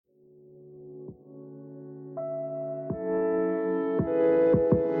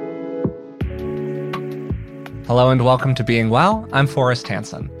Hello and welcome to Being Well. I'm Forrest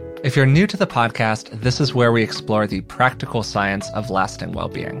Hansen. If you're new to the podcast, this is where we explore the practical science of lasting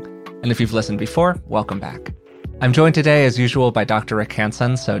well-being. And if you've listened before, welcome back. I'm joined today, as usual, by Dr. Rick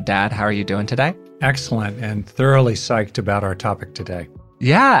Hansen. So, Dad, how are you doing today? Excellent, and thoroughly psyched about our topic today.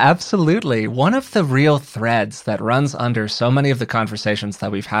 Yeah, absolutely. One of the real threads that runs under so many of the conversations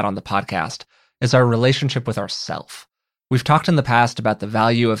that we've had on the podcast is our relationship with ourself. We've talked in the past about the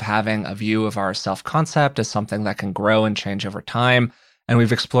value of having a view of our self-concept as something that can grow and change over time, and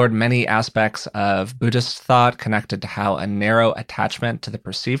we've explored many aspects of Buddhist thought connected to how a narrow attachment to the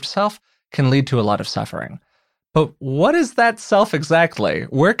perceived self can lead to a lot of suffering. But what is that self exactly?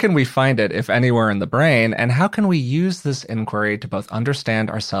 Where can we find it, if anywhere in the brain? And how can we use this inquiry to both understand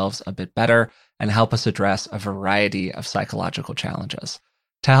ourselves a bit better and help us address a variety of psychological challenges?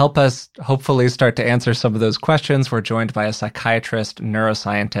 To help us hopefully start to answer some of those questions, we're joined by a psychiatrist,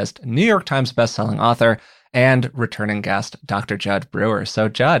 neuroscientist, New York Times bestselling author, and returning guest, Dr. Jud Brewer. So,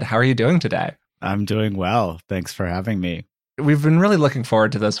 Jud, how are you doing today? I'm doing well. Thanks for having me. We've been really looking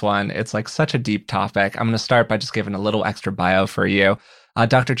forward to this one. It's like such a deep topic. I'm going to start by just giving a little extra bio for you.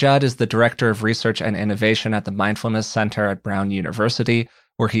 Dr. Jud is the Director of Research and Innovation at the Mindfulness Center at Brown University,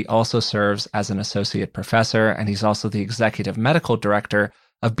 where he also serves as an associate professor, and he's also the Executive Medical Director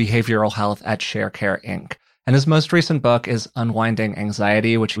of Behavioral Health at ShareCare, Inc. And his most recent book is Unwinding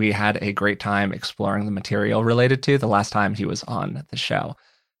Anxiety, which we had a great time exploring the material related to the last time he was on the show.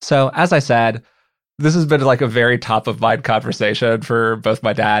 So, as I said, this has been like a very top of mind conversation for both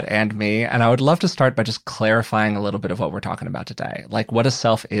my dad and me. And I would love to start by just clarifying a little bit of what we're talking about today. Like what a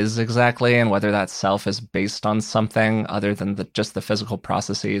self is exactly, and whether that self is based on something other than just the physical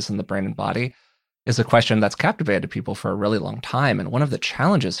processes in the brain and body is a question that's captivated people for a really long time. And one of the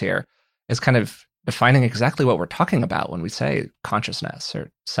challenges here is kind of defining exactly what we're talking about when we say consciousness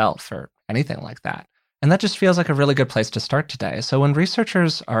or self or anything like that. And that just feels like a really good place to start today. So when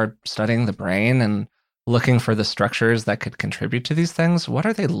researchers are studying the brain and looking for the structures that could contribute to these things, what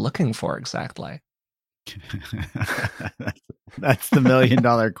are they looking for exactly? That's the $1 million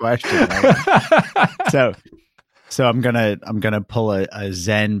question. Right? So I'm gonna pull a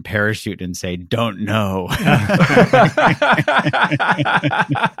Zen parachute and say, "Don't know."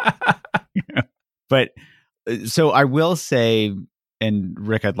 But so I will say, and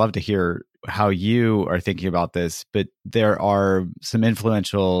Rick, I'd love to hear how you are thinking about this. But there are some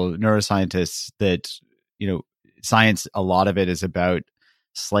influential neuroscientists that, science, a lot of it is about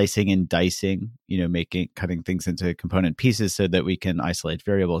slicing and dicing, cutting things into component pieces so that we can isolate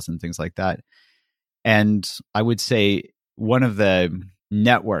variables and things like that. And I would say one of the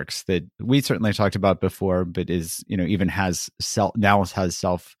networks that we certainly talked about before, but is, even has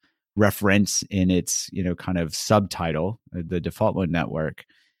self-reference in its, kind of subtitle, the default mode network,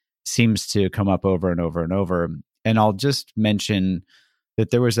 seems to come up over and over and over. And I'll just mention that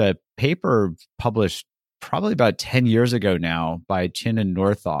there was a paper published probably about 10 years ago now by Chin and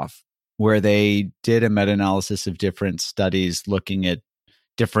Northoff, where they did a meta-analysis of different studies looking at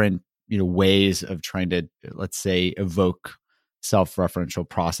different ways of trying to, let's say, evoke self-referential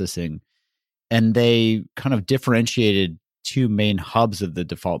processing. And they kind of differentiated two main hubs of the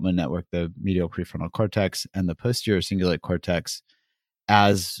default mode network, the medial prefrontal cortex and the posterior cingulate cortex,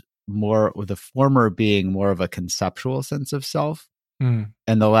 as more, with the former being more of a conceptual sense of self, and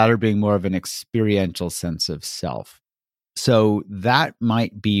the latter being more of an experiential sense of self. So that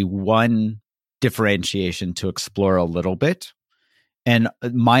might be one differentiation to explore a little bit. And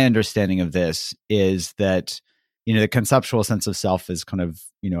my understanding of this is that, the conceptual sense of self is kind of,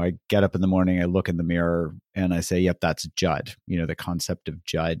 I get up in the morning, I look in the mirror and I say, yep, that's Jud, the concept of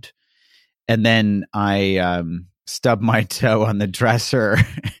Jud. And then I stub my toe on the dresser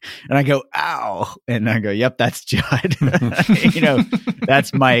and I go, ow. And I go, yep, that's Jud.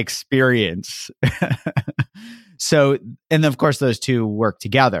 That's my experience. So, and of course, those two work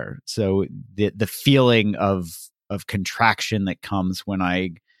together. So the feeling of contraction that comes when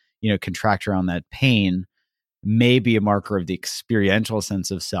I, contract around that pain may be a marker of the experiential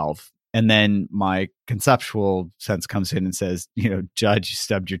sense of self. And then my conceptual sense comes in and says, Jud, you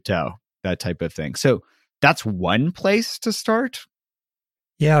stubbed your toe, that type of thing. So that's one place to start.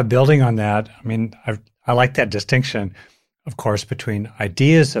 Yeah, building on that, I like that distinction, of course, between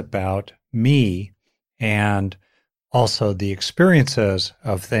ideas about me and also the experiences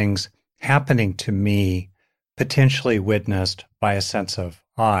of things happening to me, potentially witnessed by a sense of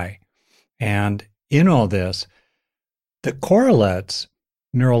I. And in all this, the correlates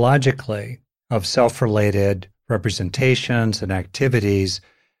neurologically of self-related representations and activities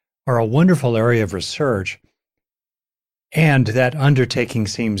are a wonderful area of research. And that undertaking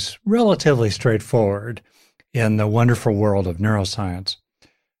seems relatively straightforward. in the wonderful world of neuroscience.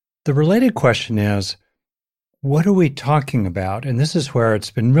 The related question is, what are we talking about? And this is where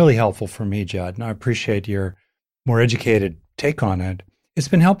it's been really helpful for me, Jud, and I appreciate your more educated take on it. It's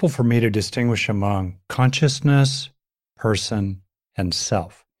been helpful for me to distinguish among consciousness, person, and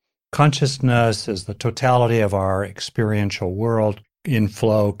self. Consciousness is the totality of our experiential world in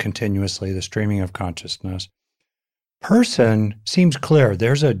flow continuously, the streaming of consciousness. Person seems clear.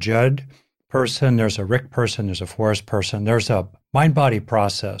 There's a Jud person, there's a Rick person, there's a Forrest person, there's a mind-body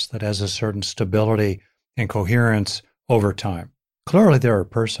process that has a certain stability and coherence over time. Clearly, there are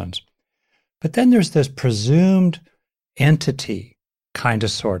persons. But then there's this presumed entity, kind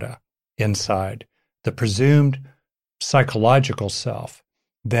of, sort of, inside, the presumed psychological self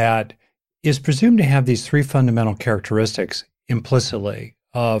that is presumed to have these three fundamental characteristics implicitly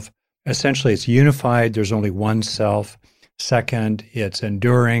of essentially it's unified, there's only one self. Second, it's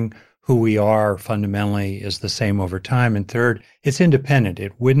enduring. Who we are fundamentally is the same over time. And third, it's independent.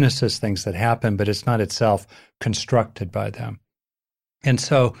 It witnesses things that happen, but it's not itself constructed by them. And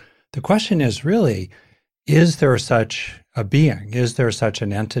so the question is really, is there such a being? Is there such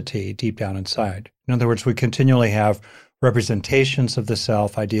an entity deep down inside? In other words, we continually have representations of the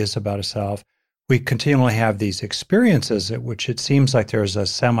self, ideas about a self. We continually have these experiences at which it seems like there's a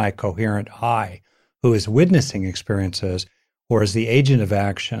semi-coherent I who is witnessing experiences, or as the agent of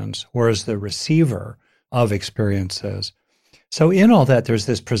actions, or as the receiver of experiences. So in all that, there's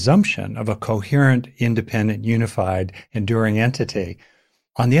this presumption of a coherent, independent, unified, enduring entity.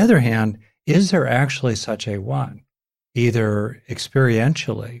 On the other hand, is there actually such a one? Either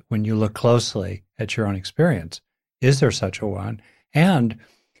experientially, when you look closely at your own experience, is there such a one? And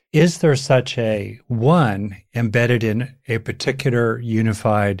is there such a one embedded in a particular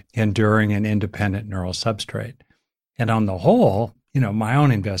unified, enduring, and independent neural substrate? And on the whole, my own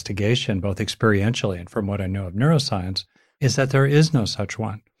investigation, both experientially and from what I know of neuroscience, is that there is no such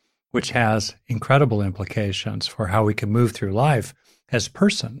one, which has incredible implications for how we can move through life as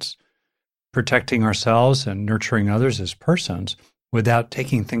persons, protecting ourselves and nurturing others as persons without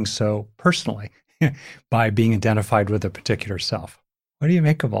taking things so personally by being identified with a particular self. What do you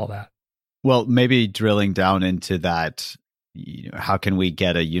make of all that? Well, maybe drilling down into that, how can we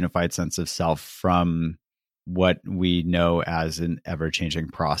get a unified sense of self from what we know as an ever-changing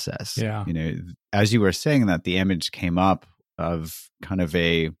process? Yeah. As you were saying that, the image came up of kind of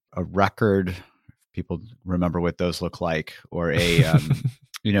a record. People remember what those look like, or a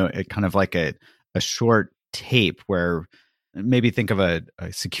it kind of like a short tape where maybe think of a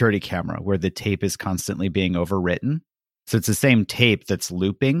security camera where the tape is constantly being overwritten. So it's the same tape that's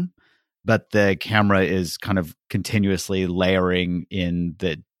looping, but the camera is kind of continuously layering in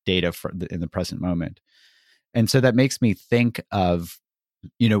the data in the present moment. And so that makes me think of,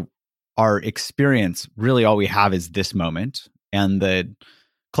 our experience, really all we have is this moment. And the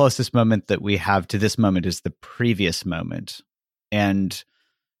closest moment that we have to this moment is the previous moment. And,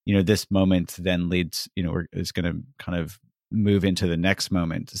 this moment then leads, is going to kind of move into the next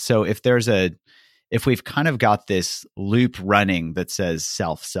moment. So if we've kind of got this loop running that says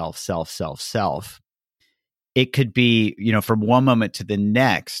self, self, self, self, self, it could be, from one moment to the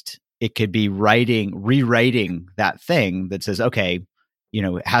next, it could be rewriting that thing that says, okay,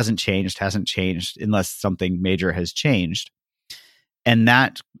 it hasn't changed unless something major has changed. And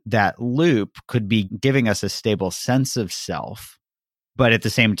that loop could be giving us a stable sense of self, but at the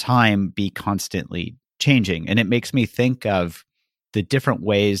same time be constantly changing. And it makes me think of the different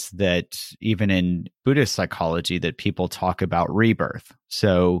ways that even in Buddhist psychology that people talk about rebirth.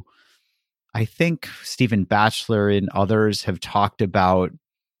 So I think Stephen Batchelor and others have talked about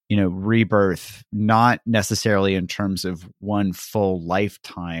rebirth, not necessarily in terms of one full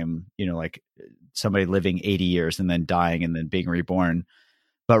lifetime, like somebody living 80 years and then dying and then being reborn,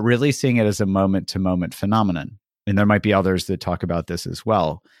 but really seeing it as a moment-to-moment phenomenon. And there might be others that talk about this as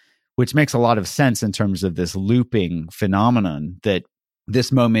well, which makes a lot of sense in terms of this looping phenomenon that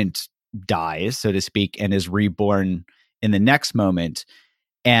this moment dies, so to speak, and is reborn in the next moment.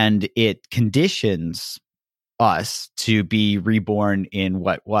 And it conditions us to be reborn in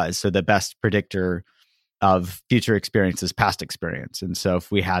what was. So the best predictor of future experience is past experience. And so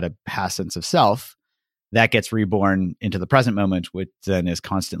if we had a past sense of self, that gets reborn into the present moment, which then is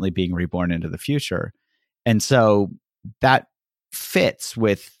constantly being reborn into the future. And so that fits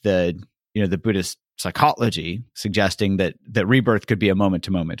with the Buddhist psychology, suggesting that rebirth could be a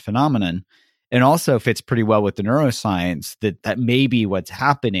moment-to-moment phenomenon, and also fits pretty well with the neuroscience that may be what's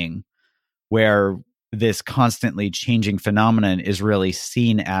happening, where this constantly changing phenomenon is really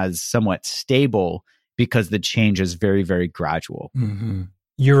seen as somewhat stable because the change is very, very gradual. Mm-hmm.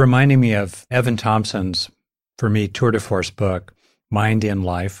 You're reminding me of Evan Thompson's for me, tour de force book, Mind in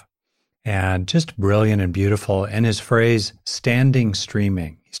Life, and just brilliant and beautiful. And his phrase, standing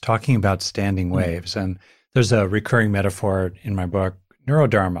streaming, he's talking about standing waves. And there's a recurring metaphor in my book,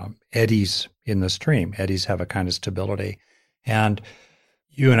 Neurodharma, eddies in the stream. Eddies have a kind of stability. And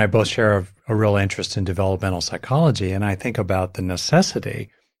you and I both share a real interest in developmental psychology. And I think about the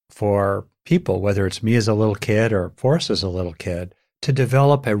necessity for people, whether it's me as a little kid or Forrest as a little kid, to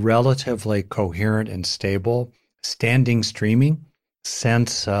develop a relatively coherent and stable, standing streaming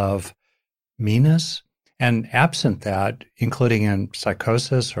sense of meanness. And absent that, including in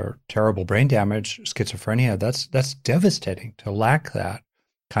psychosis or terrible brain damage, schizophrenia, that's devastating to lack that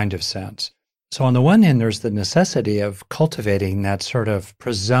kind of sense. So on the one hand, there's the necessity of cultivating that sort of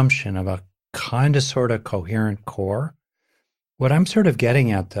presumption of a kind of sort of coherent core. What I'm sort of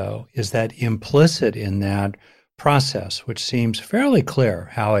getting at, though, is that implicit in that process, which seems fairly clear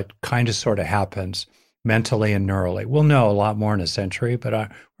how it kind of sort of happens mentally and neurally. We'll know a lot more in a century, but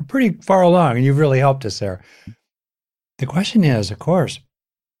we're pretty far along, and you've really helped us there. The question is, of course,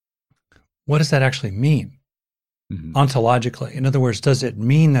 what does that actually mean? Ontologically. In other words, does it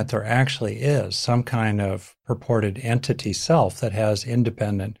mean that there actually is some kind of purported entity self that has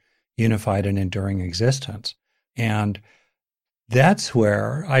independent, unified, and enduring existence? And that's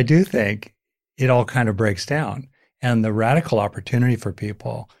where I do think it all kind of breaks down. And the radical opportunity for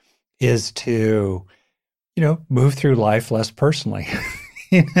people is to, move through life less personally,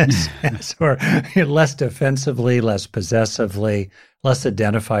 in a sense, or less defensively, less possessively, less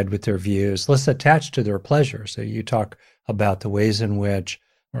identified with their views, less attached to their pleasures. So you talk about the ways in which,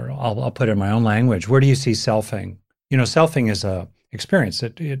 or I'll put it in my own language, where do you see selfing? Selfing is a experience.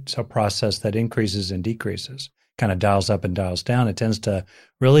 It's a process that increases and decreases, kind of dials up and dials down. It tends to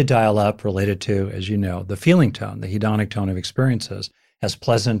really dial up related to, as you know, the feeling tone, the hedonic tone of experiences, as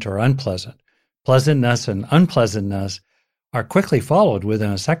pleasant or unpleasant. Pleasantness and unpleasantness are quickly followed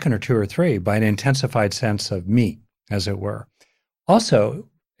within a second or two or three by an intensified sense of me, as it were. Also,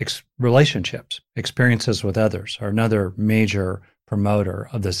 relationships, experiences with others are another major promoter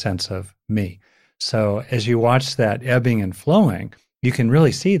of the sense of me. So as you watch that ebbing and flowing, you can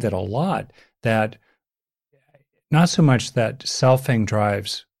really see that a lot that not so much that selfing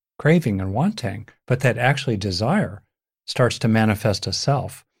drives craving and wanting, but that actually desire starts to manifest a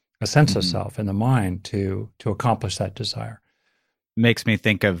self, a sense of self in the mind to accomplish that desire. Makes me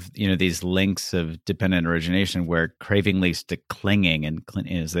think of, these links of dependent origination where craving leads to clinging, and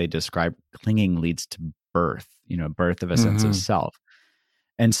as they describe, clinging leads to birth, birth of a sense of self.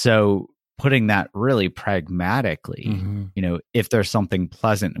 And so putting that really pragmatically, if there's something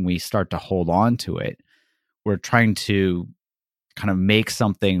pleasant and we start to hold on to it, we're trying to kind of make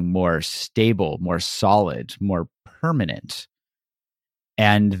something more stable, more solid, more permanent.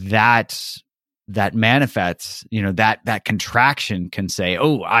 And that manifests, that contraction can say,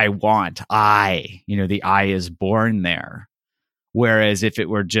 oh, I want, the I is born there. Whereas if it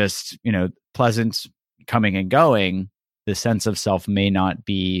were just, pleasant coming and going, the sense of self may not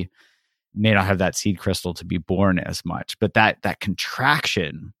have that seed crystal to be born as much. But that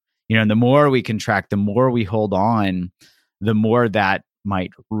contraction, and the more we contract, the more we hold on, the more that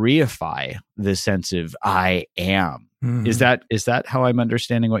might reify the sense of I am. Is that how I'm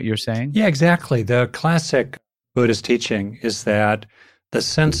understanding what you're saying? Yeah, exactly. The classic Buddhist teaching is that the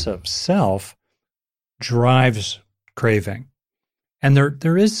sense of self drives craving. And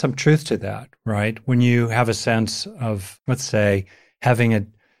there is some truth to that, right? When you have a sense of, let's say, having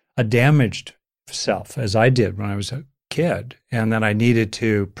a damaged self, as I did when I was a kid, and then I needed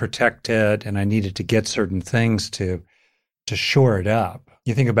to protect it and I needed to get certain things to shore it up.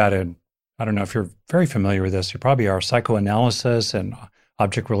 You think about it, I don't know if you're very familiar with this, you probably are. Psychoanalysis and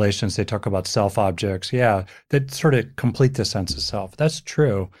object relations, they talk about self-objects, that sort of complete the sense of self. That's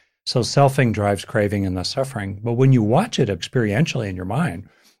true. So selfing drives craving and the suffering. But when you watch it experientially in your mind,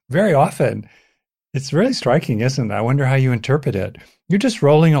 very often, it's really striking, isn't it? I wonder how you interpret it. You're just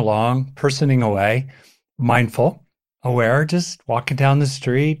rolling along, personing away, mindful, aware, just walking down the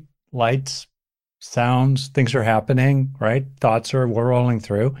street, lights, sounds, things are happening, right? Thoughts are rolling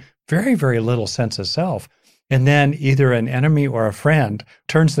through. Very, very little sense of self. And then either an enemy or a friend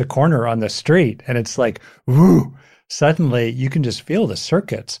turns the corner on the street and it's like, ooh, suddenly you can just feel the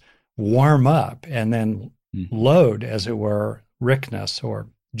circuits warm up and then load, as it were, Rickness or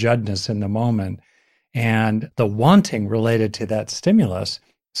Judness in the moment. And the wanting related to that stimulus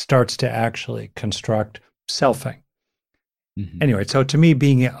starts to actually construct selfing. Anyway, so to me,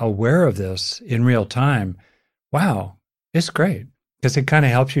 being aware of this in real time, wow, it's great because it kind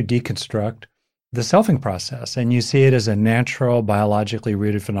of helps you deconstruct the selfing process. And you see it as a natural, biologically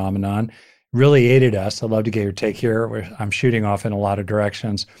rooted phenomenon. really aided us. I'd love to get your take here. I'm shooting off in a lot of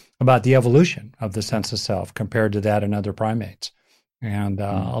directions about the evolution of the sense of self compared to that in other primates. And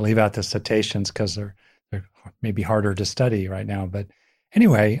I'll leave out the cetaceans because they're maybe harder to study right now. But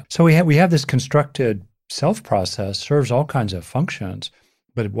anyway, so we have this constructed self process, serves all kinds of functions.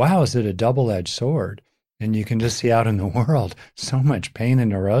 But wow, is it a double-edged sword? And you can just see out in the world so much pain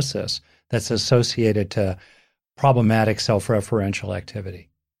and neurosis that's associated to problematic self-referential activity.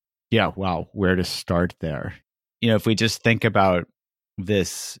 Yeah, wow, where to start there? If we just think about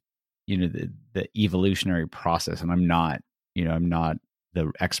this, the evolutionary process, and I'm not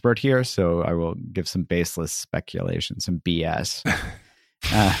the expert here, so I will give some baseless speculation, some BS.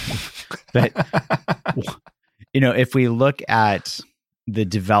 But if we look at the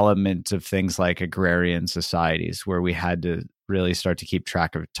development of things like agrarian societies, where we had to really start to keep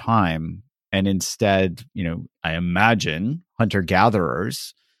track of time, and instead, I imagine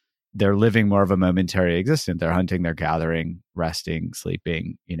hunter-gatherers, they're living more of a momentary existence. They're hunting, they're gathering, resting,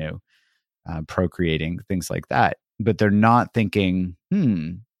 sleeping, procreating, things like that. But they're not thinking,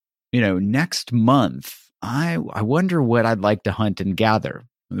 next month, I wonder what I'd like to hunt and gather.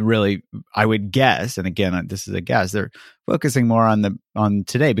 Really, I would guess, and again, this is a guess, they're focusing more on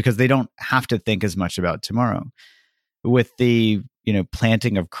today because they don't have to think as much about tomorrow. With the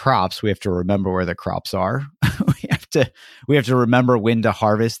planting of crops, we have to remember where the crops are. we have to remember when to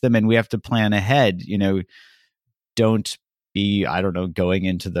harvest them, and we have to plan ahead. Don't be, going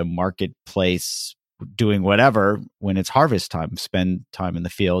into the marketplace doing whatever when it's harvest time. Spend time in the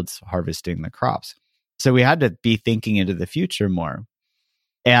fields harvesting the crops. So we had to be thinking into the future more.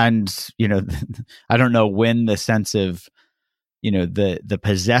 And I don't know when the sense of the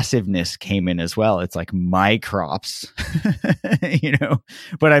possessiveness came in as well. It's like my crops,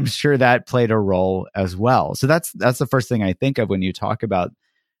 but I'm sure that played a role as well. So that's the first thing I think of when you talk about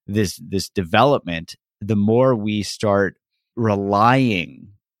this development. The more we start relying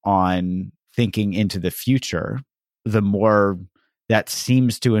on thinking into the future, the more that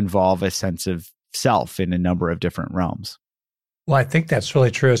seems to involve a sense of self in a number of different realms. Well, I think that's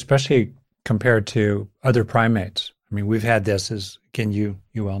really true, especially compared to other primates. I mean, we've had this, as again, you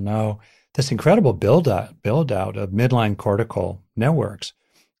well know, this incredible build out of midline cortical networks,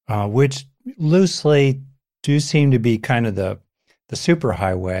 which loosely do seem to be kind of the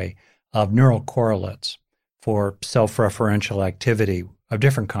superhighway of neural correlates for self-referential activity of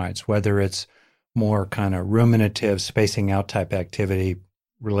different kinds, whether it's more kind of ruminative spacing out type activity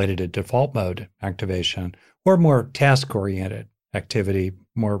related to default mode activation, or more task-oriented activity,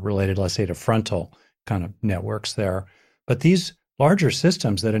 more related, let's say, to frontal kind of networks there. But these larger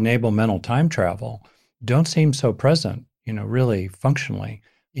systems that enable mental time travel don't seem so present, really functionally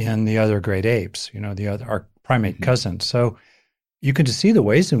in the other great apes, our primate cousins. So you can just see the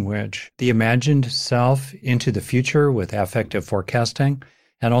ways in which the imagined self into the future with affective forecasting,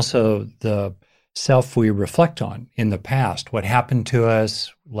 and also the self we reflect on in the past, what happened to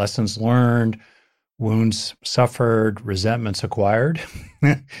us, lessons learned, wounds suffered, resentments acquired,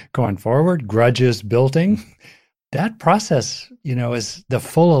 going forward, grudges building. That process, is the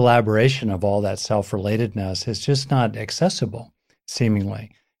full elaboration of all that self-relatedness is just not accessible,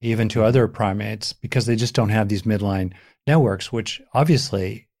 seemingly, even to other primates, because they just don't have these midline networks, which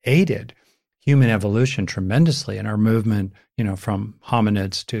obviously aided human evolution tremendously in our movement, from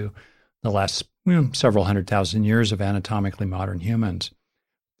hominids to the last several 100,000 years of anatomically modern humans.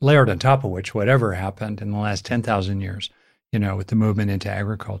 Layered on top of which, whatever happened in the last 10,000 years, with the movement into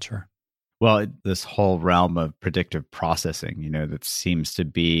agriculture. Well, this whole realm of predictive processing, that seems to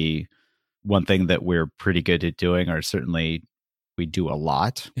be one thing that we're pretty good at doing, or certainly we do a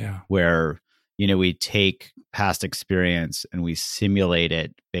lot, where, we take past experience and we simulate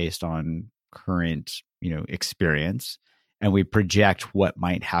it based on current, experience, and we project what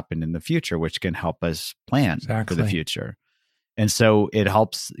might happen in the future, which can help us plan for the future. And so it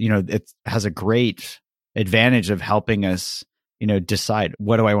helps, it has a great advantage of helping us, decide,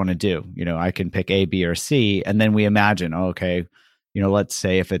 what do I want to do? I can pick A, B, or C, and then we imagine, let's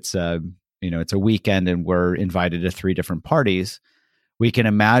say if it's it's a weekend and we're invited to 3 different parties, we can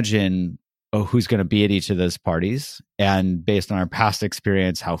imagine, who's going to be at each of those parties, and based on our past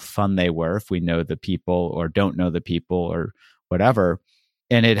experience, how fun they were, if we know the people or don't know the people or whatever.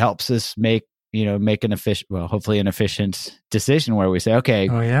 And it helps us make an hopefully an efficient decision where we say, okay,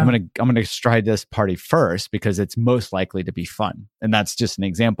 I'm going to stride this party first because it's most likely to be fun. And that's just an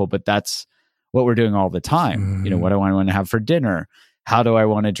example, but that's what we're doing all the time. What do I want to have for dinner? How do I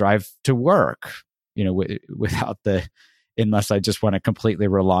want to drive to work? Without unless I just want to completely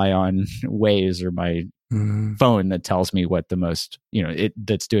rely on Waze or my phone that tells me what the most,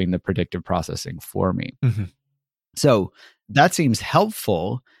 that's doing the predictive processing for me. Mm-hmm. So that seems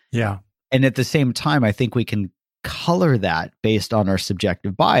helpful. Yeah. And at the same time, I think we can color that based on our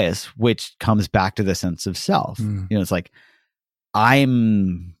subjective bias, which comes back to the sense of self. It's like,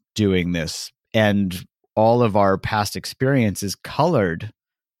 I'm doing this, and all of our past experience is colored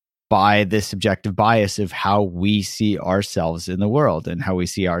by this subjective bias of how we see ourselves in the world and how we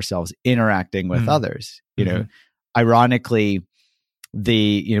see ourselves interacting with others. Ironically,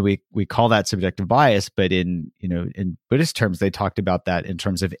 we call that subjective bias, but in Buddhist terms, they talked about that in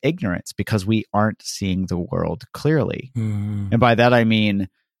terms of ignorance, because we aren't seeing the world clearly. And by that, I mean,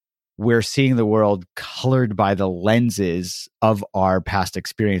 we're seeing the world colored by the lenses of our past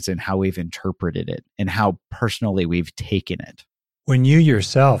experience and how we've interpreted it and how personally we've taken it. When you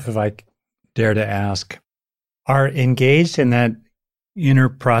yourself, if I dare to ask, are engaged in that inner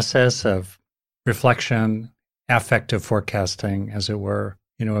process of reflection, affective forecasting, as it were,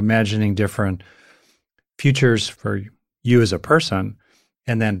 imagining different futures for you as a person,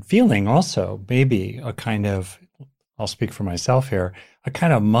 and then feeling also maybe a kind of, I'll speak for myself here, a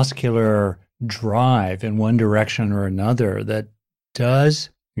kind of muscular drive in one direction or another that does,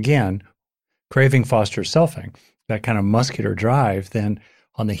 again, craving fosters selfing, that kind of muscular drive, then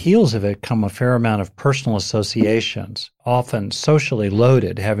on the heels of it come a fair amount of personal associations, often socially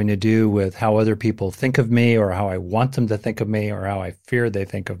loaded, having to do with how other people think of me or how I want them to think of me or how I fear they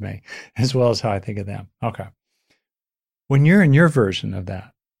think of me, as well as how I think of them. Okay. When you're in your version of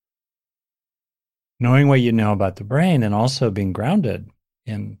that, knowing what you know about the brain and also being grounded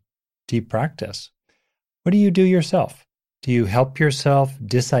in deep practice, what do you do yourself? Do you help yourself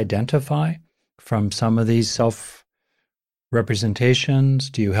disidentify from some of these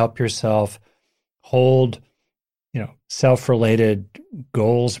self-representations? Do you help yourself hold, self-related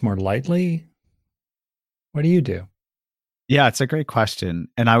goals more lightly? What do you do? Yeah, it's a great question.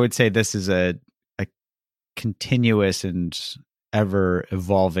 And I would say this is a continuous and ever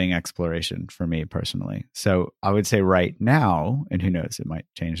evolving exploration for me personally. So I would say right now, and who knows, it might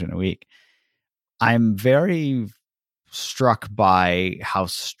change in a week, I'm very struck by how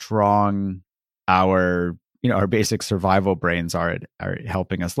strong our basic survival brains are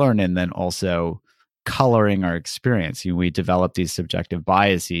helping us learn, and then also coloring our experience. We develop these subjective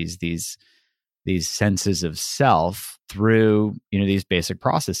biases, these senses of self through these basic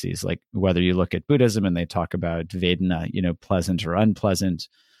processes. Like whether you look at Buddhism and they talk about Vedana, pleasant or unpleasant,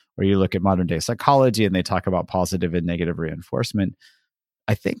 or you look at modern day psychology and they talk about positive and negative reinforcement.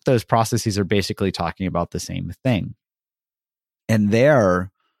 I think those processes are basically talking about the same thing. And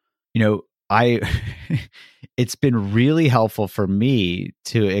there, it's been really helpful for me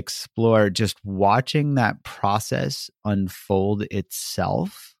to explore just watching that process unfold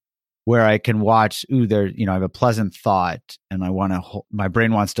itself, where I can watch, I have a pleasant thought and my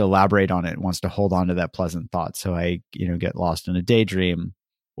brain wants to elaborate on it, wants to hold on to that pleasant thought. So I, get lost in a daydream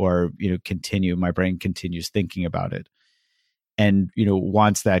or, my brain continues thinking about it and,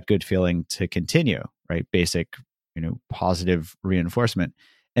 wants that good feeling to continue, right? Basic, positive reinforcement.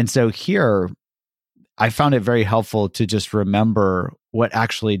 And so here, I found it very helpful to just remember what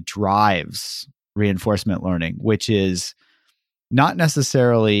actually drives reinforcement learning, which is not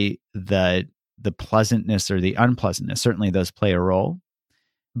necessarily the pleasantness or the unpleasantness. Certainly those play a role.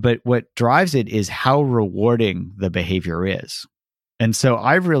 But what drives it is how rewarding the behavior is. And so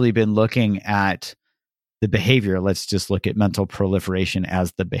I've really been looking at the behavior. Let's just look at mental proliferation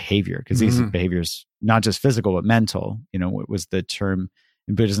as the behavior, because these behaviors, not just physical, but mental. What was the term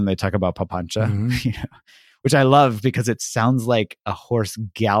in Buddhism? They talk about papancha, which I love because it sounds like a horse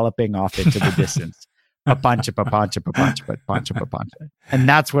galloping off into the distance. Papancha, papancha, papancha, papancha, papancha. And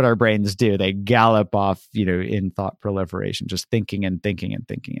that's what our brains do. They gallop off, in thought proliferation, just thinking and thinking and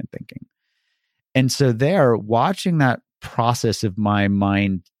thinking and thinking. And so there, watching that process of my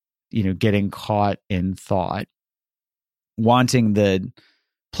mind, getting caught in thought, wanting the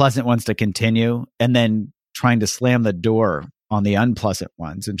pleasant ones to continue, and then trying to slam the door on the unpleasant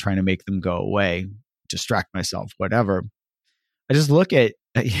ones and trying to make them go away, distract myself, whatever. I just look at,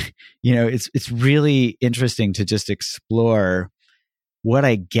 it's really interesting to just explore what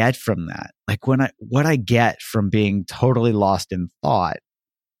I get from that. Like what I get from being totally lost in thought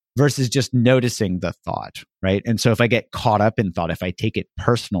versus just noticing the thought, right? And so if I get caught up in thought, if I take it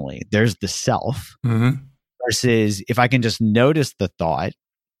personally, there's the self versus if I can just notice the thought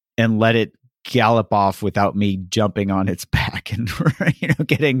and let it gallop off without me jumping on its back and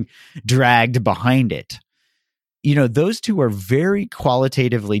getting dragged behind it. Those two are very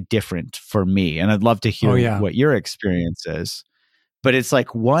qualitatively different for me. And I'd love to hear what your experience is. But it's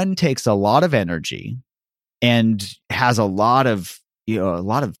like one takes a lot of energy and has a lot of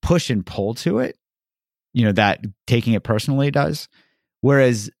push and pull to it, that taking it personally does.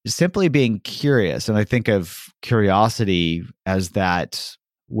 Whereas simply being curious, and I think of curiosity as that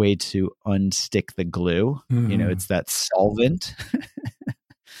way to unstick the glue. It's that solvent,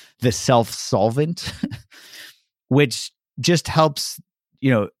 the self-solvent, which just helps,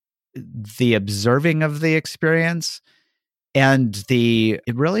 the observing of the experience, and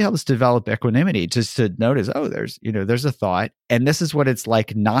it really helps develop equanimity, just to notice, there's a thought, and this is what it's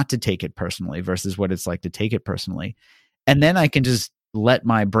like not to take it personally versus what it's like to take it personally. And then I can just let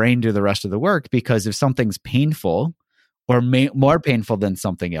my brain do the rest of the work, because if something's painful or more painful than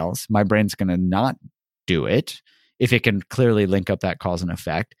something else, my brain's going to not do it if it can clearly link up that cause and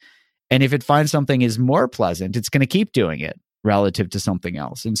effect. And if it finds something is more pleasant, it's going to keep doing it relative to something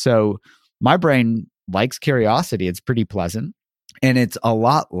else. And so my brain likes curiosity. It's pretty pleasant, and it's a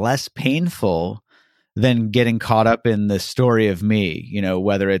lot less painful than getting caught up in the story of me,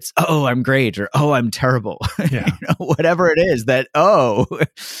 whether it's, oh, I'm great, or, oh, I'm terrible, Yeah. Whatever it is that,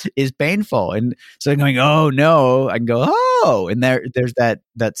 is painful. And so I'm going, oh no, I can go, oh, and there's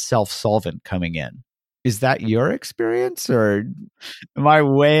that self-solvent coming in. Is that your experience, or am I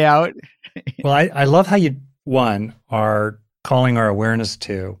way out? Well, I love how you, are calling our awareness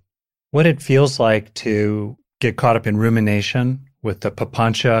to what it feels like to get caught up in rumination with the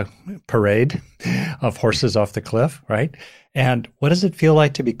Papancha parade of horses off the cliff, right? And what does it feel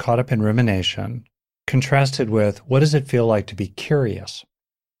like to be caught up in rumination, contrasted with what does it feel like to be curious?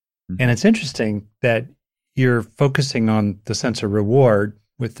 Mm-hmm. And it's interesting that you're focusing on the sense of reward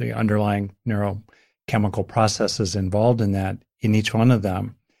with the underlying neurochemical processes involved in that, in each one of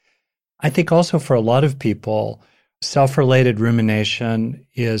them. I think also for a lot of people, self-related rumination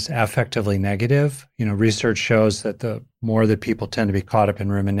is affectively negative. Research shows that the more that people tend to be caught up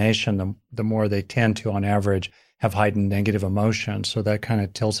in rumination, the more they tend to, on average, have heightened negative emotions. So that kind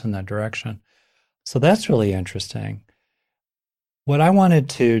of tilts in that direction. So that's really interesting. What I wanted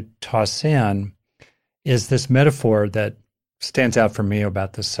to toss in is this metaphor that stands out for me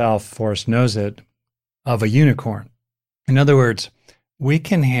about the self, Forrest knows it, of a unicorn. In other words, we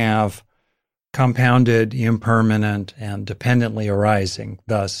can have compounded, impermanent, and dependently arising,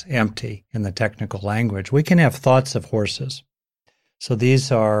 thus empty in the technical language. We can have thoughts of horses. So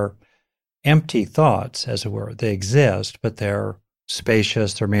these are empty thoughts, as it were. They exist, but they're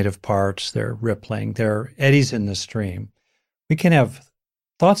spacious, they're made of parts, they're rippling, they're eddies in the stream. We can have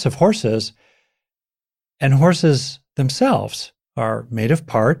thoughts of horses, and horses themselves are made of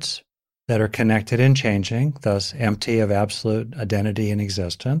parts that are connected and changing, thus empty of absolute identity and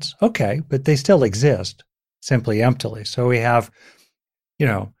existence. Okay, but they still exist, simply emptily. So we have,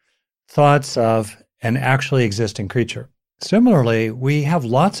 thoughts of an actually existing creature. Similarly, we have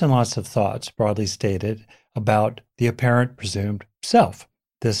lots and lots of thoughts, broadly stated, about the apparent presumed self,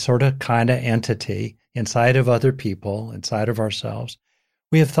 this sort of kind of entity inside of other people, inside of ourselves.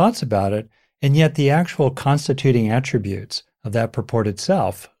 We have thoughts about it, and yet the actual constituting attributes of that purported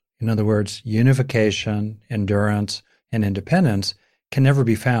self, in other words, unification, endurance, and independence, can never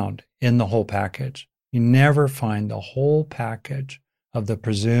be found in the whole package. You never find the whole package of the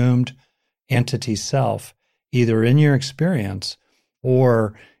presumed entity self, either in your experience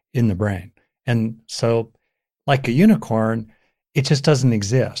or in the brain. And so, like a unicorn, it just doesn't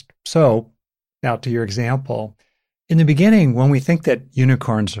exist. So, now to your example, in the beginning, when we think that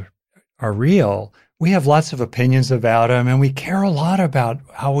unicorns are real, we have lots of opinions about them, and we care a lot about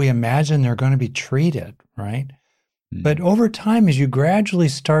how we imagine they're going to be treated, right? Mm. But over time, as you gradually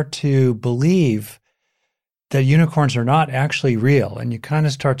start to believe that unicorns are not actually real, and you kind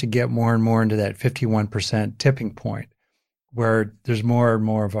of start to get more and more into that 51% tipping point, where there's more and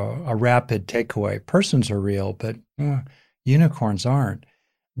more of a rapid takeaway. Persons are real, but unicorns aren't.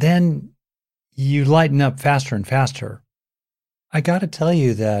 Then you lighten up faster and faster. I got to tell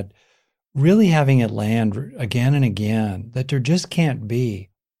you that really having it land again and again, that there just can't be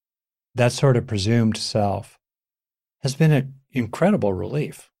that sort of presumed self, has been an incredible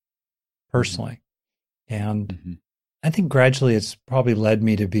relief, personally. And I think gradually it's probably led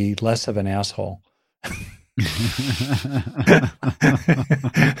me to be less of an asshole.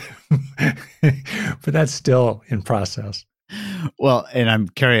 But that's still in process. Well, and I'm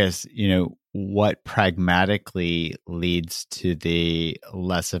curious, what pragmatically leads to the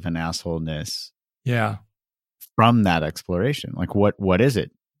less of an assholeness from that exploration? Like what is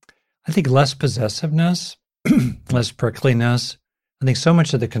it? I think less possessiveness, less prickliness. I think so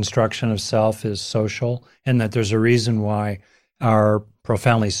much of the construction of self is social, and that there's a reason why our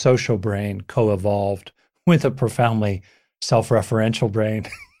profoundly social brain co-evolved with a profoundly self-referential brain.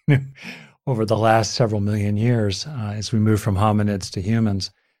 over the last several million years as we move from hominids to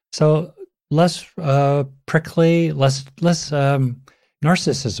humans. So less prickly, less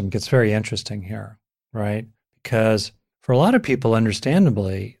narcissism gets very interesting here, right? Because for a lot of people,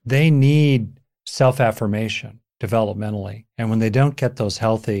 understandably, they need self-affirmation developmentally. And when they don't get those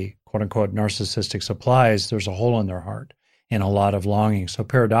healthy, quote unquote, narcissistic supplies, there's a hole in their heart and a lot of longing. So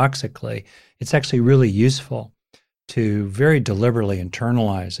paradoxically, it's actually really useful to very deliberately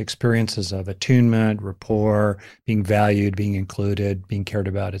internalize experiences of attunement, rapport, being valued, being included, being cared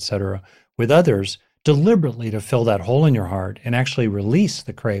about, etc., with others, deliberately to fill that hole in your heart and actually release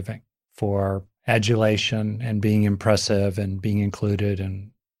the craving for adulation and being impressive and being included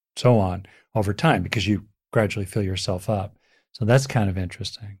and so on over time, because you gradually fill yourself up. So that's kind of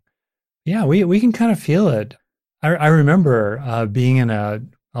interesting. Yeah, we can kind of feel it. I remember being in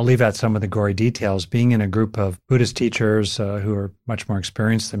I'll leave out some of the gory details, being in a group of Buddhist teachers who are much more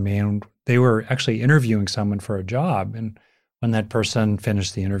experienced than me, and they were actually interviewing someone for a job. And when that person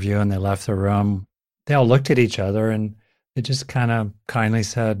finished the interview and they left the room, they all looked at each other and they just kind of kindly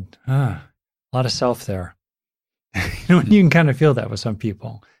said, a lot of self there. You can kind of feel that with some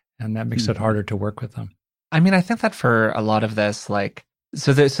people, and that makes it harder to work with them. I mean, I think that for a lot of this,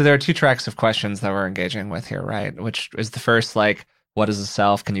 so there are two tracks of questions that we're engaging with here, right? Which is the first, what is the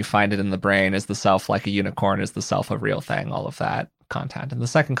self? Can you find it in the brain? Is the self like a unicorn? Is the self a real thing? All of that content. And the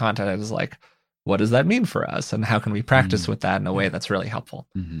second content is what does that mean for us? And how can we practice with that in a way that's really helpful?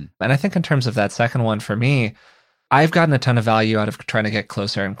 And I think in terms of that second one, for me, I've gotten a ton of value out of trying to get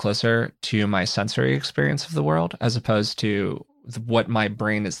closer and closer to my sensory experience of the world, as opposed to what my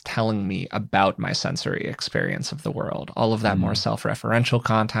brain is telling me about my sensory experience of the world. All of that more self-referential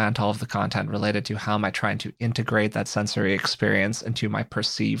content, all of the content related to how am I trying to integrate that sensory experience into my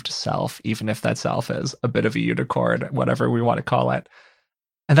perceived self, even if that self is a bit of a unicorn, whatever we want to call it.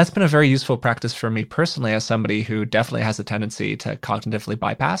 And that's been a very useful practice for me personally, as somebody who definitely has a tendency to cognitively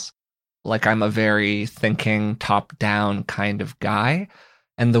bypass. I'm a very thinking top-down kind of guy.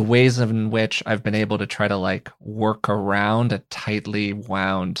 And the ways in which I've been able to try to work around a tightly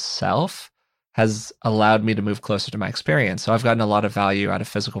wound self has allowed me to move closer to my experience. So I've gotten a lot of value out of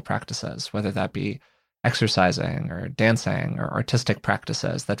physical practices, whether that be exercising or dancing or artistic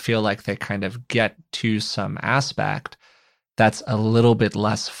practices that feel like they kind of get to some aspect that's a little bit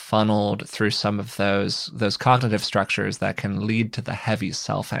less funneled through some of those cognitive structures that can lead to the heavy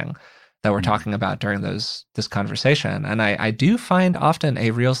selfing that we're talking about during this conversation. And I do find often a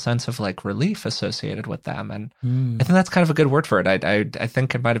real sense of relief associated with them. And I think that's kind of a good word for it. I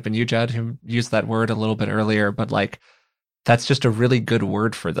think it might have been you, Jud, who used that word a little bit earlier, but that's just a really good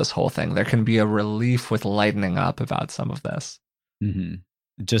word for this whole thing. There can be a relief with lightening up about some of this.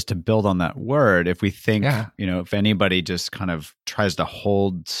 Just to build on that word, if we think, if anybody just kind of tries to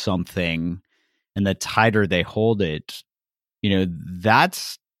hold something and the tighter they hold it,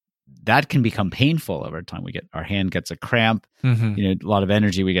 that can become painful over time. Our hand gets a cramp, a lot of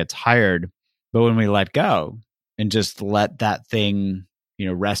energy, we get tired. But when we let go and just let that thing,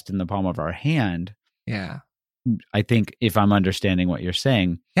 rest in the palm of our hand. Yeah. I think if I'm understanding what you're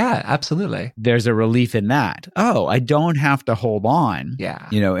saying. Yeah, absolutely. There's a relief in that. Oh, I don't have to hold on. Yeah.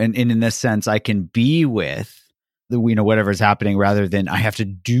 And in this sense, I can be with whatever's happening rather than I have to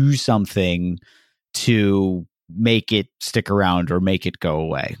do something to make it stick around or make it go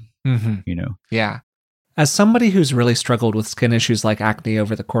away. Yeah. As somebody who's really struggled with skin issues like acne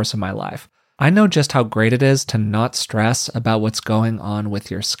over the course of my life, I know just how great it is to not stress about what's going on with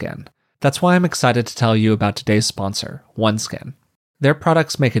your skin. That's why I'm excited to tell you about today's sponsor, OneSkin. Their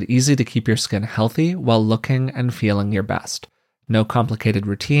products make it easy to keep your skin healthy while looking and feeling your best. No complicated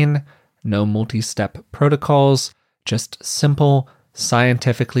routine, no multi-step protocols, just simple,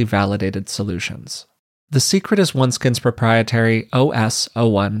 scientifically validated solutions. The secret is OneSkin's proprietary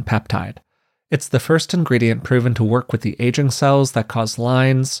OS01 peptide. It's the first ingredient proven to work with the aging cells that cause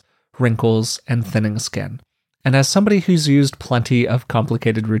lines, wrinkles, and thinning skin. And as somebody who's used plenty of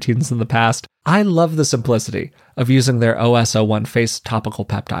complicated routines in the past, I love the simplicity of using their OS01 face topical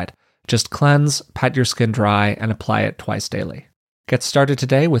peptide. Just cleanse, pat your skin dry, and apply it twice daily. Get started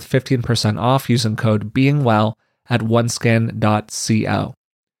today with 15% off using code BEINGWELL at oneskin.co.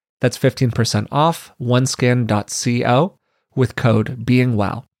 That's 15% off oneskin.co with code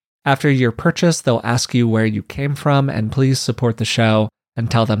BEINGWELL. After your purchase, they'll ask you where you came from, and please support the show and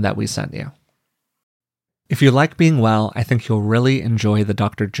tell them that we sent you. If you like Being Well, I think you'll really enjoy the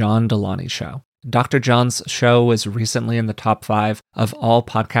Dr. John Deloney Show. Dr. John's show was recently in the top 5 of all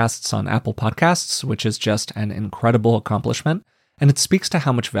podcasts on Apple Podcasts, which is just an incredible accomplishment, and it speaks to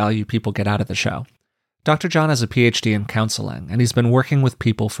how much value people get out of the show. Dr. John has a PhD in counseling, and he's been working with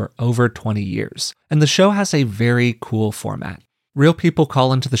people for over 20 years. And the show has a very cool format. Real people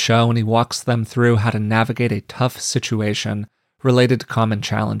call into the show, and he walks them through how to navigate a tough situation related to common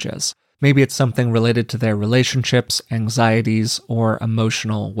challenges. Maybe it's something related to their relationships, anxieties, or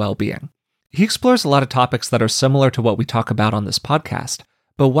emotional well-being. He explores a lot of topics that are similar to what we talk about on this podcast.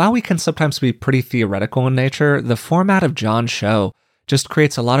 But while we can sometimes be pretty theoretical in nature, the format of John's show just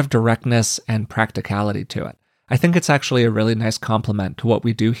creates a lot of directness and practicality to it. I think it's actually a really nice complement to what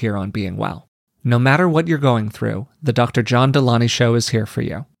we do here on Being Well. No matter what you're going through, the Dr. John Delony Show is here for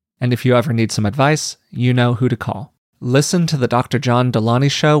you. And if you ever need some advice, you know who to call. Listen to the Dr. John Delony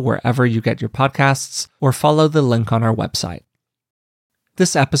Show wherever you get your podcasts, or follow the link on our website.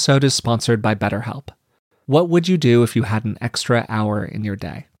 This episode is sponsored by BetterHelp. What would you do if you had an extra hour in your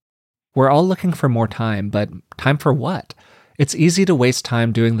day? We're all looking for more time, but time for what? It's easy to waste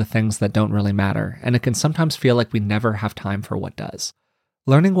time doing the things that don't really matter, and it can sometimes feel like we never have time for what does.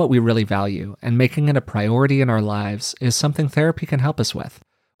 Learning what we really value and making it a priority in our lives is something therapy can help us with.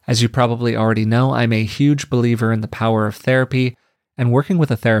 As you probably already know, I'm a huge believer in the power of therapy, and working with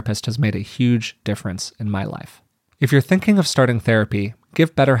a therapist has made a huge difference in my life. If you're thinking of starting therapy,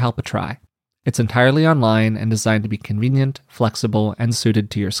 give BetterHelp a try. It's entirely online and designed to be convenient, flexible, and suited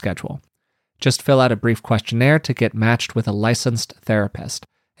to your schedule. Just fill out a brief questionnaire to get matched with a licensed therapist,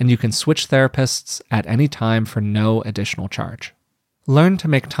 and you can switch therapists at any time for no additional charge. Learn to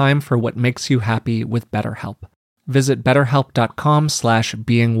make time for what makes you happy with BetterHelp. Visit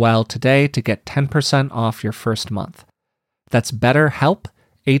betterhelp.com/beingwell today to get 10% off your first month. That's BetterHelp,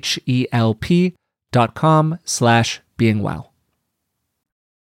 HELP.com/beingwell.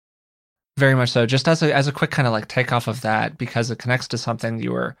 Very much so. Just as a quick kind of like takeoff of that, because it connects to something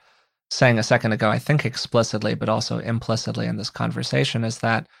you were saying a second ago, I think explicitly, but also implicitly in this conversation, is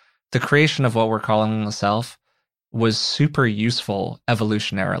that the creation of what we're calling the self was super useful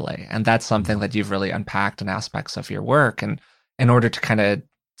evolutionarily. And that's something that you've really unpacked in aspects of your work. And in order to kind of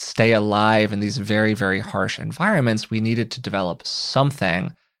stay alive in these very, very harsh environments, we needed to develop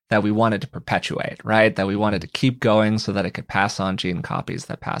something that we wanted to perpetuate, right? That we wanted to keep going so that it could pass on gene copies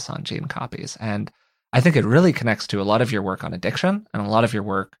that pass on gene copies. And I think it really connects to a lot of your work on addiction and a lot of your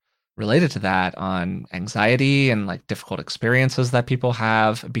work related to that on anxiety and like difficult experiences that people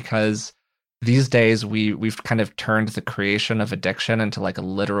have, because these days we've kind of turned the creation of addiction into like a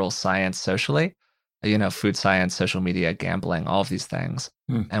literal science socially, food science, social media, gambling, all of these things.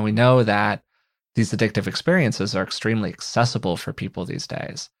 And we know that these addictive experiences are extremely accessible for people these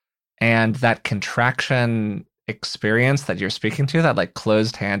days. And that contraction experience that you're speaking to, that like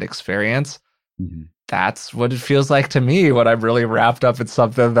closed hand experience, that's what it feels like to me when I'm really wrapped up in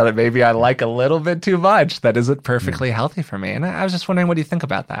something that maybe I like a little bit too much that isn't perfectly healthy for me. And I was just wondering, what do you think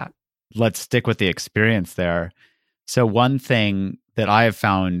about that? Let's stick with the experience there. So one thing that I have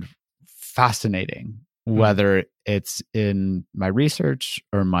found fascinating, whether it's in my research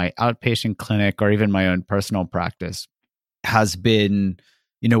or my outpatient clinic or even my own personal practice, has been,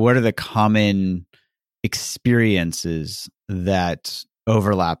 what are the common experiences that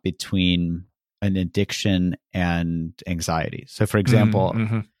overlap between an addiction and anxiety. So for example,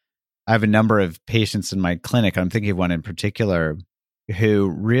 I have a number of patients in my clinic. I'm thinking of one in particular who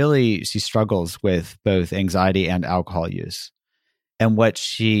really, she struggles with both anxiety and alcohol use. And what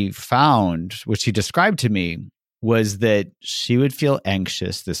she found, what she described to me, was that she would feel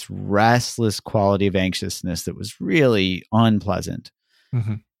anxious, this restless quality of anxiousness that was really unpleasant.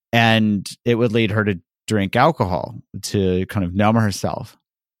 And it would lead her to drink alcohol to kind of numb herself.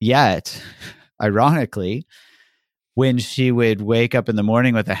 Yet, ironically, when she would wake up in the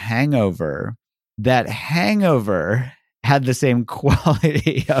morning with a hangover, that hangover had the same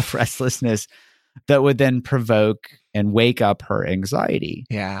quality of restlessness that would then provoke and wake up her anxiety.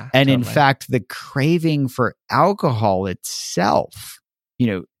 Yeah. And totally. In fact, the craving for alcohol itself,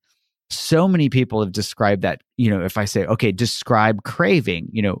 so many people have described that, if I say, okay, describe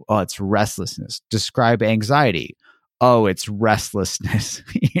craving, oh, it's restlessness. Describe anxiety. Oh, it's restlessness.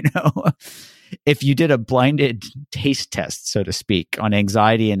 If you did a blinded taste test, so to speak, on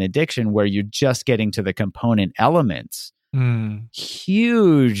anxiety and addiction, where you're just getting to the component elements,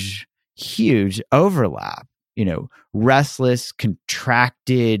 huge overlap, restless,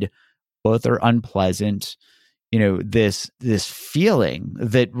 contracted, both are unpleasant, this feeling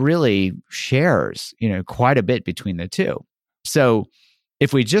that really shares, quite a bit between the two. So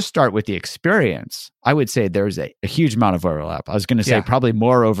if we just start with the experience, I would say there's a huge amount of overlap. I was going to say probably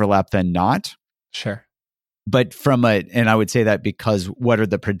more overlap than not. Sure. But and I would say that because what are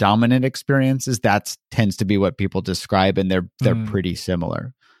the predominant experiences? That tends to be what people describe, and they're pretty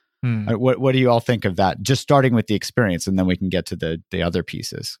similar. Hmm. What do you all think of that? Just starting with the experience, and then we can get to the other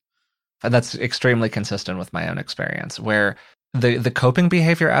pieces. That's extremely consistent with my own experience, where the coping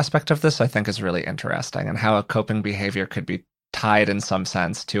behavior aspect of this, I think, is really interesting, and how a coping behavior could be tied in some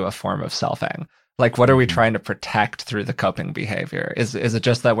sense to a form of selfing. Like, what are we trying to protect through the coping behavior? Is it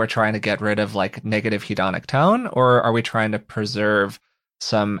just that we're trying to get rid of like negative hedonic tone, or are we trying to preserve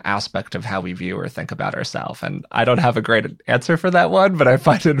some aspect of how we view or think about ourselves? And I don't have a great answer for that one, but I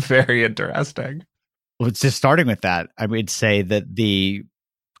find it very interesting. Well, it's just starting with that. I would say that the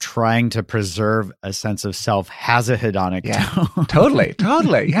trying to preserve a sense of self has a hedonic tone.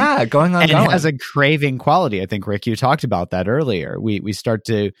 Totally. Yeah, going on. And it has a craving quality. I think, Rick, you talked about that earlier. We start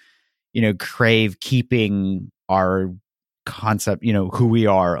to, crave keeping our concept, who we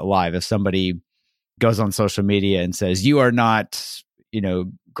are alive. If somebody goes on social media and says, you are not,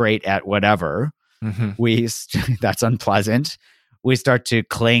 great at whatever, that's unpleasant. We start to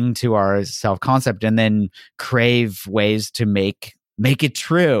cling to our self-concept and then crave ways to make it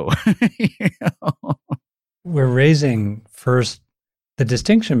true. We're raising first the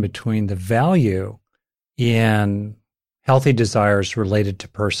distinction between the value in healthy desires related to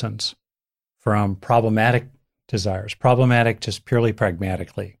persons from problematic desires. Problematic just purely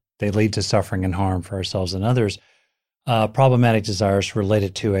pragmatically. They lead to suffering and harm for ourselves and others. Problematic desires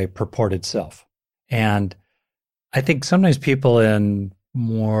related to a purported self. And I think sometimes people in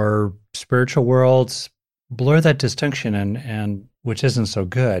more spiritual worlds blur that distinction, and which isn't so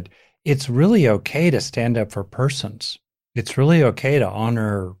good. It's really okay to stand up for persons. It's really okay to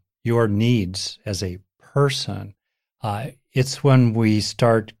honor your needs as a person. It's when we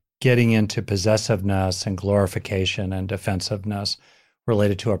start getting into possessiveness and glorification and defensiveness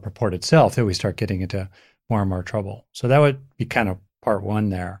related to a purported self that we start getting into more and more trouble. So that would be kind of part one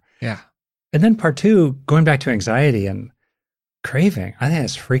there. Yeah. And then part two, going back to anxiety and craving, I think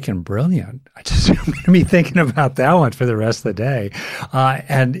it's freaking brilliant. I'm going to be thinking about that one for the rest of the day.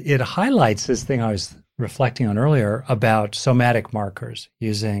 And it highlights this thing I was reflecting on earlier about somatic markers,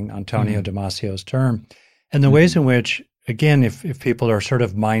 using Antonio Damasio's term, and the ways in which, again, if people are sort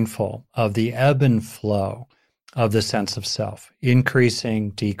of mindful of the ebb and flow of the sense of self, increasing,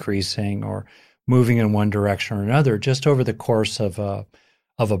 decreasing, or moving in one direction or another, just over the course of a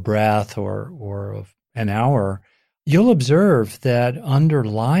breath or of an hour, you'll observe that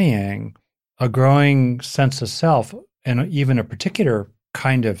underlying a growing sense of self, and even a particular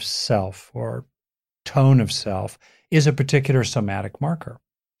kind of self or tone of self, is a particular somatic marker,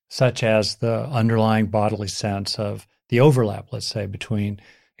 such as the underlying bodily sense of the overlap, let's say, between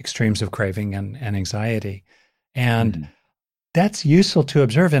extremes of craving and anxiety. And that's useful to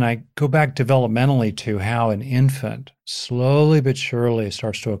observe. And I go back developmentally to how an infant slowly but surely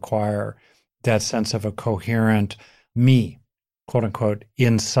starts to acquire that sense of a coherent me, quote unquote,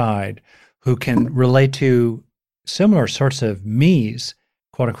 inside, who can relate to similar sorts of me's,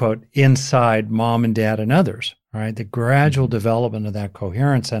 quote unquote, inside mom and dad and others, right? The gradual development of that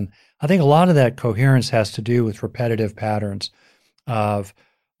coherence. And I think a lot of that coherence has to do with repetitive patterns of,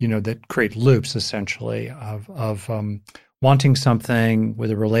 that create loops, essentially, of wanting something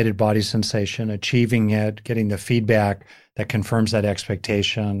with a related body sensation, achieving it, getting the feedback that confirms that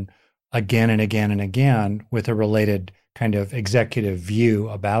expectation again and again and again with a related kind of executive view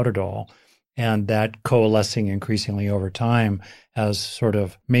about it all. And that coalescing increasingly over time as sort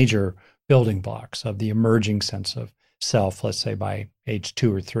of major building blocks of the emerging sense of self, let's say by age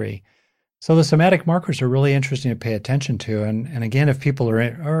 2 or 3. So the somatic markers are really interesting to pay attention to. And again, if people are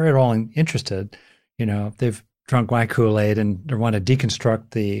at all interested, if they've drunk my Kool-Aid and they want to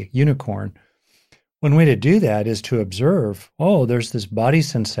deconstruct the unicorn, one way to do that is to observe, there's this body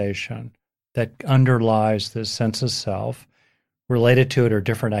sensation that underlies this sense of self. Related to it are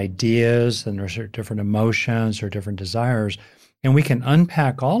different ideas, and there's different emotions or different desires. And we can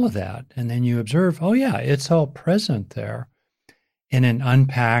unpack all of that. And then you observe, it's all present there in an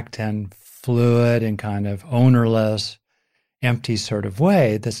unpacked and fluid and kind of ownerless, empty sort of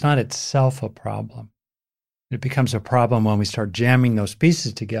way that's not itself a problem. It becomes a problem when we start jamming those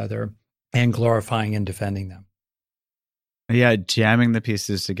pieces together and glorifying and defending them. Yeah, jamming the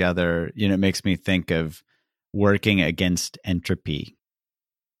pieces together, it makes me think of working against entropy.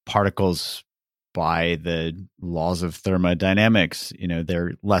 Particles, by the laws of thermodynamics,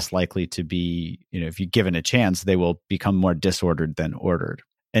 they're less likely to be, if you're given a chance, they will become more disordered than ordered.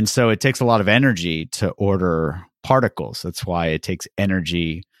 And so it takes a lot of energy to order particles. That's why it takes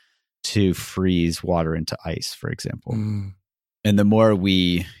energy to freeze water into ice, for example. And the more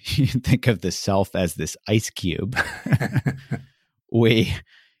we think of the self as this ice cube,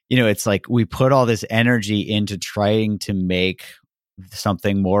 it's like we put all this energy into trying to make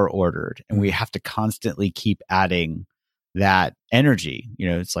something more ordered. And we have to constantly keep adding that energy.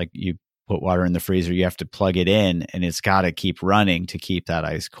 It's like you put water in the freezer, you have to plug it in, and it's got to keep running to keep that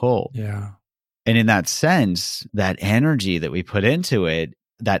ice cold. Yeah. And in that sense, that energy that we put into it,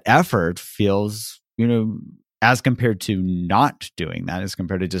 that effort feels, as compared to not doing that, as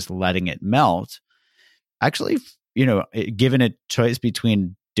compared to just letting it melt, actually, given a choice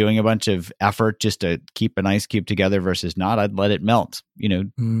between doing a bunch of effort just to keep an ice cube together versus not, I'd let it melt,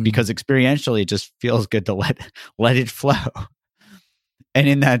 because experientially it just feels good to let it flow. And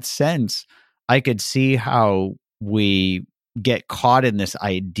in that sense, I could see how we get caught in this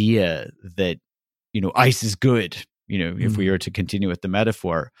idea that, ice is good, if we were to continue with the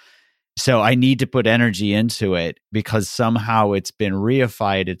metaphor. So I need to put energy into it because somehow it's been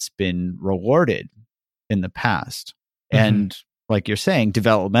reified, it's been rewarded in the past. And like you're saying,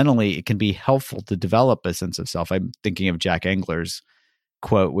 developmentally, it can be helpful to develop a sense of self. I'm thinking of Jack Engler's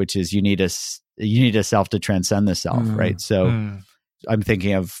quote, which is, you need a self to transcend the self, right? So I'm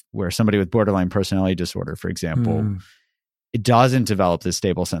thinking of where somebody with borderline personality disorder, for example, it doesn't develop this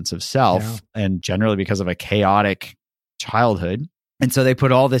stable sense of self, and generally because of a chaotic childhood. And so they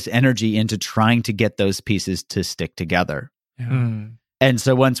put all this energy into trying to get those pieces to stick together. And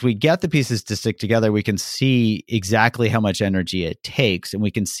so once we get the pieces to stick together, we can see exactly how much energy it takes, and we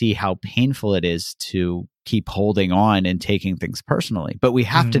can see how painful it is to keep holding on and taking things personally. But we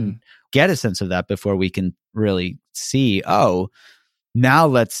have to get a sense of that before we can really see, now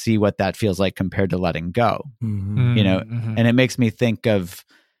let's see what that feels like compared to letting go. And it makes me think of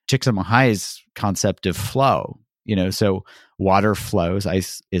Csikszentmihalyi's concept of flow. So water flows,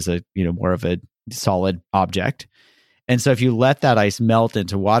 ice is a more of a solid object. And so if you let that ice melt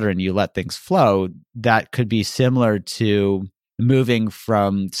into water and you let things flow, that could be similar to moving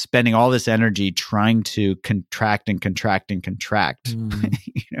from spending all this energy trying to contract and contract and contract,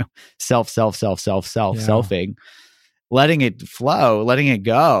 selfing, letting it flow, letting it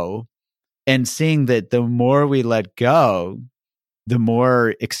go, and seeing that the more we let go, the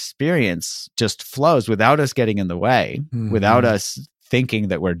more experience just flows without us getting in the way, without us thinking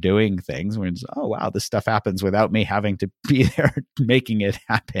that we're doing things. We're just, oh, wow, this stuff happens without me having to be there making it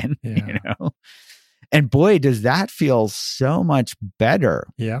happen, And boy, does that feel so much better.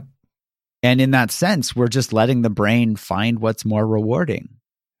 Yeah. And in that sense, we're just letting the brain find what's more rewarding.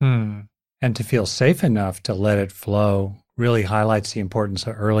 And to feel safe enough to let it flow really highlights the importance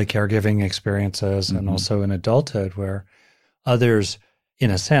of early caregiving experiences and also in adulthood, where others,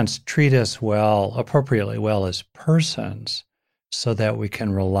 in a sense, treat us appropriately well as persons, so that we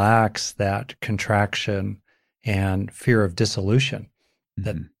can relax that contraction and fear of dissolution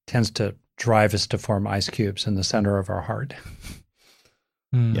that tends to drive us to form ice cubes in the center of our heart.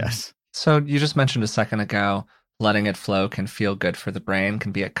 Yes. So you just mentioned a second ago, letting it flow can feel good for the brain,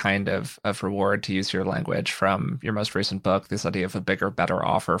 can be a kind of reward, to use your language from your most recent book, this idea of a bigger, better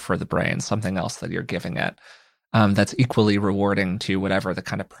offer for the brain, something else that you're giving it that's equally rewarding to whatever the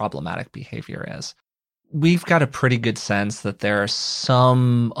kind of problematic behavior is. We've got a pretty good sense that there are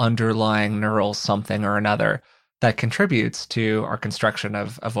some underlying neural something or another that contributes to our construction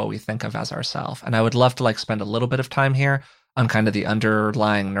of what we think of as ourself. And I would love to spend a little bit of time here on kind of the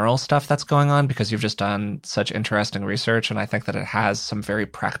underlying neural stuff that's going on, because you've just done such interesting research. And I think that it has some very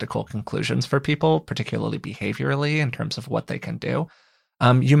practical conclusions for people, particularly behaviorally, in terms of what they can do.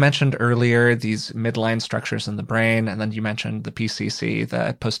 You mentioned earlier these midline structures in the brain, and then you mentioned the PCC,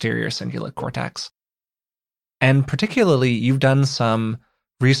 the posterior cingulate cortex. And particularly, you've done some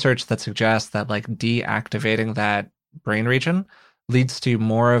research that suggests that deactivating that brain region leads to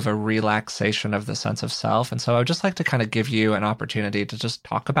more of a relaxation of the sense of self. And so I would just like to kind of give you an opportunity to just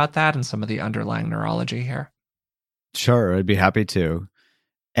talk about that and some of the underlying neurology here. Sure, I'd be happy to.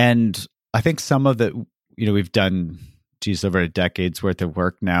 And I think some of the, we've done, over a decade's worth of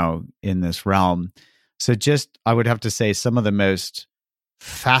work now in this realm. So I would have to say some of the most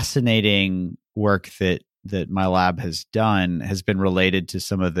fascinating work that my lab has done has been related to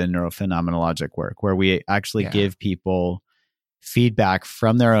some of the neurophenomenologic work, where we actually give people feedback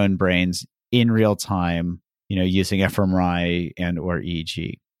from their own brains in real time, using fMRI and or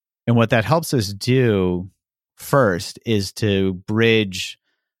EEG. And what that helps us do first is to bridge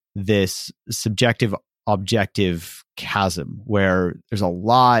this subjective objective chasm, where there's a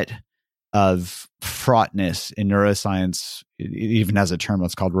lot of fraughtness in neuroscience. It even has a term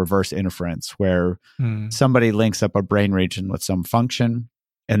that's called reverse inference, where somebody links up a brain region with some function,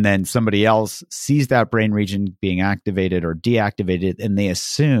 and then somebody else sees that brain region being activated or deactivated, and they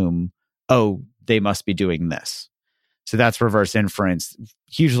assume, oh, they must be doing this. So that's reverse inference,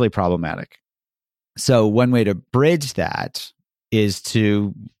 hugely problematic. So one way to bridge that is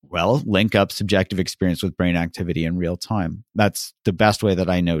to, well, link up subjective experience with brain activity in real time. That's the best way that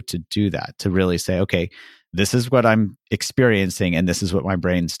I know to do that, to really say, okay, this is what I'm experiencing and this is what my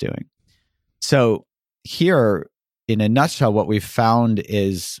brain's doing. So here, in a nutshell, what we've found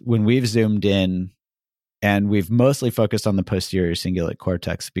is when we've zoomed in, and we've mostly focused on the posterior cingulate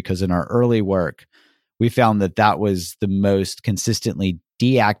cortex, because in our early work, we found that that was the most consistently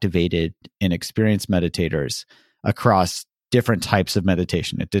deactivated in experienced meditators across different types of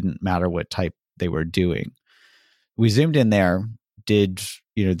meditation. It didn't matter what type they were doing. We zoomed in there, did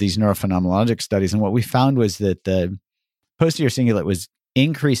these neurophenomenologic studies, and what we found was that the posterior cingulate was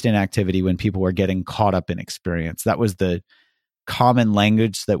increased in activity when people were getting caught up in experience. That was the common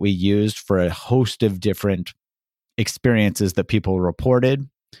language that we used for a host of different experiences that people reported,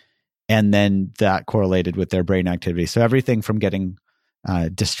 and then that correlated with their brain activity. So everything from getting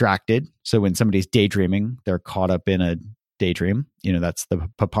distracted. So when somebody's daydreaming, they're caught up in a daydream. That's the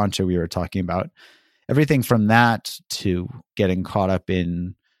papancha we were talking about. Everything from that to getting caught up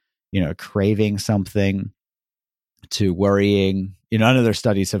in, craving something, to worrying. Other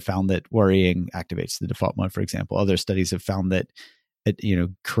studies have found that worrying activates the default mode, for example. Other studies have found that,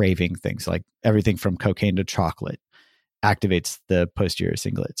 craving things like everything from cocaine to chocolate activates the posterior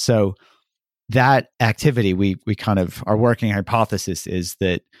cingulate. So that activity, we kind of, our working hypothesis is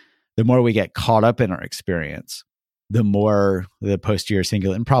that the more we get caught up in our experience, the more the posterior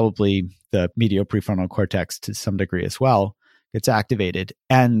cingulate, and probably the medial prefrontal cortex to some degree as well, gets activated.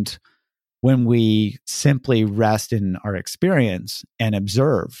 And when we simply rest in our experience and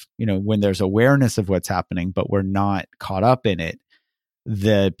observe, when there's awareness of what's happening, but we're not caught up in it,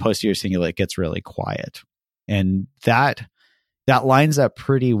 the posterior cingulate gets really quiet. And that lines up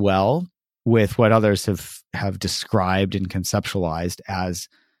pretty well with what others have described and conceptualized as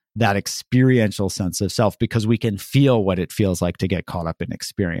that experiential sense of self, because we can feel what it feels like to get caught up in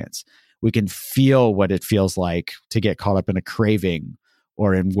experience. We can feel what it feels like to get caught up in a craving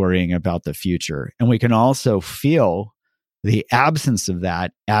or in worrying about the future. And we can also feel the absence of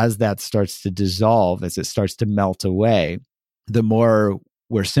that as that starts to dissolve, as it starts to melt away, the more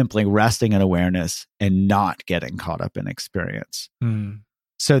we're simply resting in awareness and not getting caught up in experience.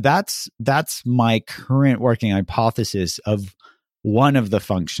 So that's my current working hypothesis of one of the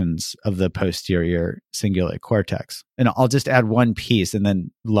functions of the posterior cingulate cortex. And I'll just add one piece and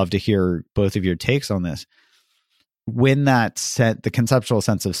then love to hear both of your takes on this. When the conceptual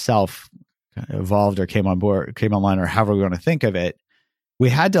sense of self evolved or came online, or however we want to think of it, we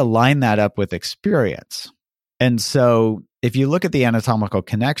had to line that up with experience. And so if you look at the anatomical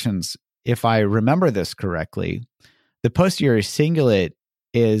connections, if I remember this correctly, the posterior cingulate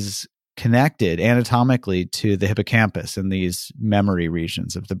is connected anatomically to the hippocampus and these memory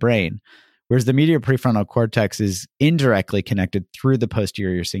regions of the brain, whereas the medial prefrontal cortex is indirectly connected through the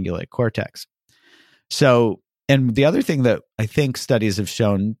posterior cingulate cortex. So, and the other thing that I think studies have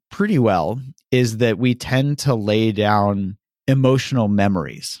shown pretty well is that we tend to lay down emotional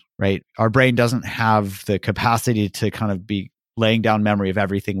memories, right? Our brain doesn't have the capacity to kind of be laying down memory of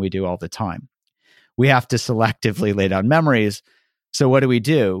everything we do all the time. We have to selectively lay down memories. So what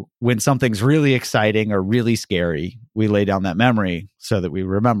do? When something's really exciting or really scary, we lay down that memory so that we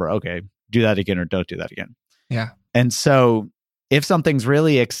remember, okay, do that again or don't do that again. Yeah. And so if something's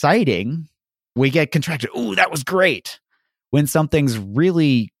really exciting, we get contracted. Ooh, that was great. When something's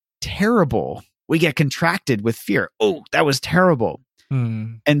really terrible, we get contracted with fear. Oh, that was terrible.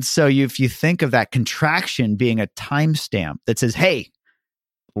 And so if you think of that contraction being a timestamp that says, hey,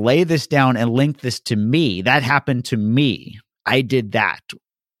 lay this down and link this to me. That happened to me. I did that.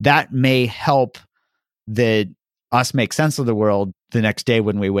 That may help us make sense of the world the next day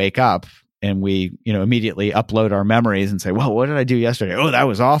when we wake up and we, immediately upload our memories and say, well, what did I do yesterday? Oh, that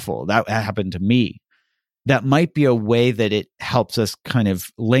was awful. That happened to me. That might be a way that it helps us kind of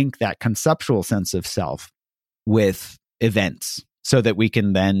link that conceptual sense of self with events so that we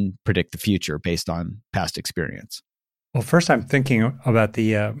can then predict the future based on past experience. Well, first I'm thinking about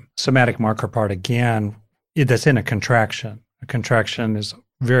the somatic marker part again. That's in a contraction. A contraction is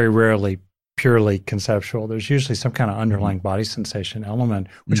very rarely purely conceptual. There's usually some kind of underlying body sensation element,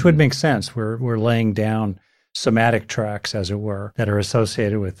 which would make sense. We're laying down somatic tracks, as it were, that are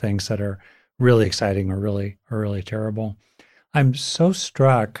associated with things that are really exciting or really terrible. I'm so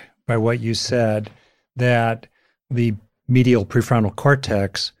struck by what you said that the medial prefrontal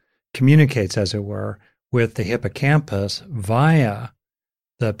cortex communicates, as it were, with the hippocampus via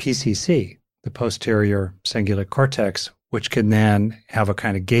the PCC, the posterior cingulate cortex, which can then have a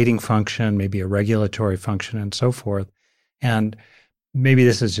kind of gating function, maybe a regulatory function, and so forth. And maybe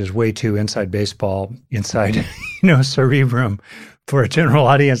this is just way too inside baseball, inside, cerebrum for a general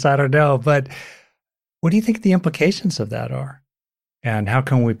audience. I don't know. But what do you think the implications of that are? And how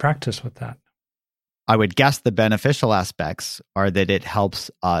can we practice with that? I would guess the beneficial aspects are that it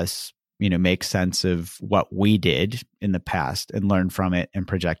helps us, make sense of what we did in the past and learn from it and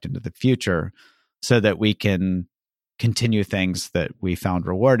project into the future so that we can continue things that we found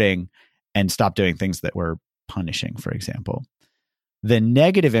rewarding and stop doing things that were punishing, for example. The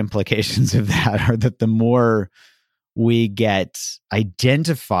negative implications of that are that the more we get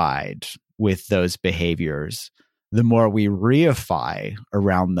identified with those behaviors, the more we reify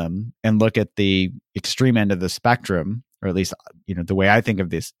around them and look at the extreme end of the spectrum, or at least, the way I think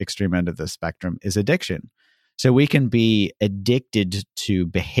of this extreme end of the spectrum is addiction. So we can be addicted to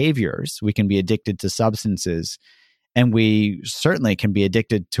behaviors, we can be addicted to substances, and we certainly can be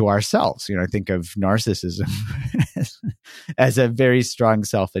addicted to ourselves. I think of narcissism as a very strong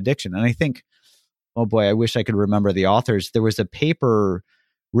self-addiction. And I think, oh boy, I wish I could remember the authors. There was a paper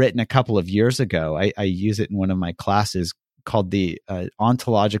written a couple of years ago. I use it in one of my classes called the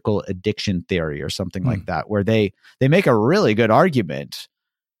ontological addiction theory or something like that, where they make a really good argument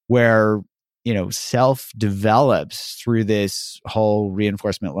where, self develops through this whole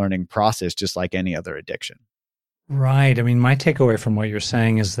reinforcement learning process, just like any other addiction. Right. I mean, my takeaway from what you're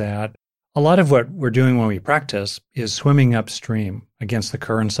saying is that a lot of what we're doing when we practice is swimming upstream against the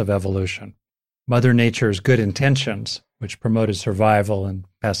currents of evolution. Mother Nature's good intentions, which promoted survival and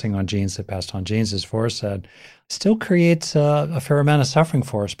passing on genes that passed on genes, as Forrest said, still creates a fair amount of suffering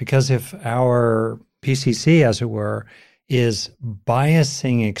for us, because if our PCC, as it were, is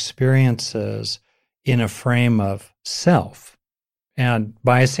biasing experiences in a frame of self, and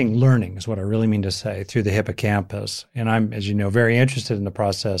biasing learning is what I really mean to say, through the hippocampus. And I'm, as you know, very interested in the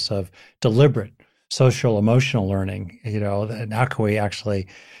process of deliberate social emotional learning, and how can we actually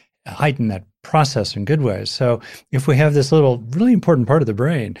heighten that process in good ways. So if we have this little really important part of the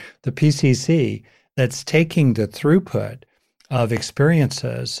brain, the PCC, that's taking the throughput of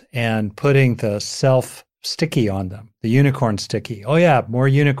experiences and putting the self sticky on them, the unicorn sticky. Oh yeah, more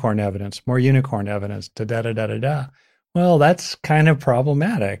unicorn evidence, da-da-da-da-da. Well, that's kind of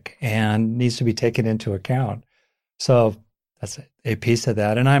problematic and needs to be taken into account. So that's a piece of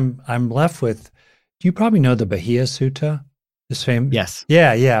that. And I'm left with, you probably know the Bahia Sutta? This famous? Yes.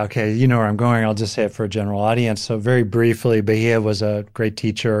 Yeah. Okay. You know where I'm going. I'll just say it for a general audience. So very briefly, Bahia was a great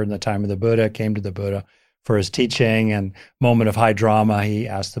teacher in the time of the Buddha, came to the Buddha for his teaching, and moment of high drama, he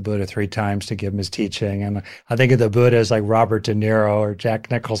asked the Buddha 3 times to give him his teaching. And I think of the Buddha as like Robert De Niro or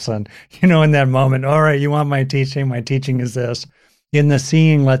Jack Nicholson, in that moment. All right, you want my teaching? My teaching is this. In the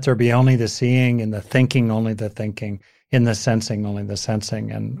seeing, let there be only the seeing. In the thinking, only the thinking. In the sensing, only the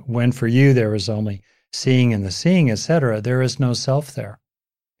sensing. And when for you there is only seeing in the seeing, etc., there is no self there.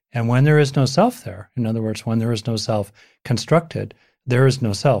 And when there is no self there, in other words, when there is no self constructed, there is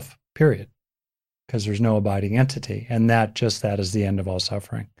no self, period, because there's no abiding entity. And that is the end of all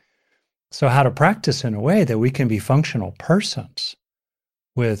suffering. So how to practice in a way that we can be functional persons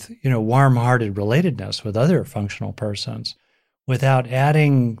with, warm-hearted relatedness with other functional persons without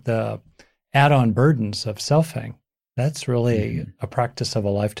adding the add-on burdens of selfing. That's really a practice of a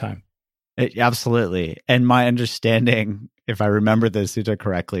lifetime. Absolutely. And my understanding, if I remember the sutta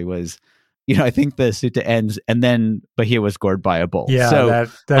correctly, was, I think the sutta ends, and then Bahia was gored by a bull. Yeah, so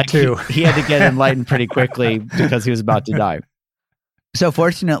that too. He had to get enlightened pretty quickly because he was about to die. So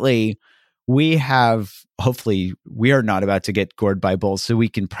fortunately, hopefully we are not about to get gored by bulls, so we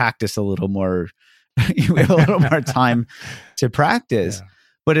can practice a little more. We have a little more time to practice. Yeah.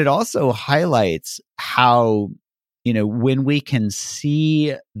 But it also highlights how, when we can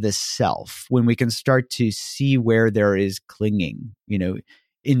see the self, when we can start to see where there is clinging,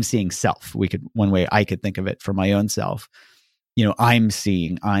 in seeing self, one way I could think of it for my own self, I'm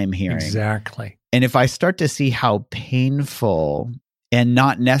seeing, I'm hearing. Exactly. And if I start to see how painful and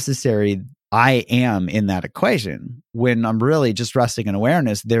not necessary I am in that equation, when I'm really just resting in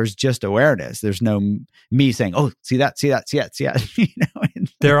awareness, there's just awareness. There's no me saying, oh, see that.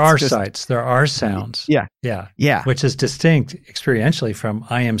 There are sights, there are sounds. Yeah. Which is distinct experientially from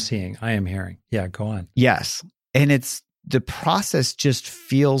I am seeing, I am hearing. Yeah, go on. Yes. And the process just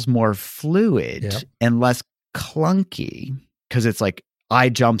feels more fluid and less clunky, because it's like, I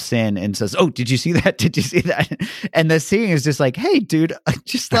jumps in and says, oh, did you see that? Did you see that? And the seeing is just like, hey, dude,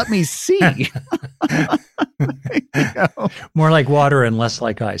 just let me see. More like water and less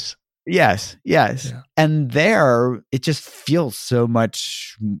like ice. Yes. Yeah. And there, it just feels so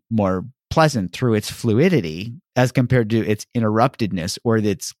much more pleasant through its fluidity as compared to its interruptedness or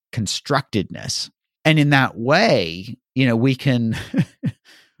its constructedness. And in that way, we can,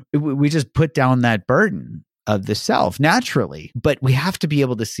 we just put down that burden of the self naturally, but we have to be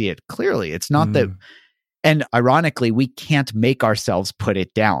able to see it clearly. It's not that, and ironically, we can't make ourselves put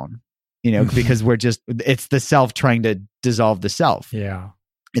it down, because it's the self trying to dissolve the self. Yeah.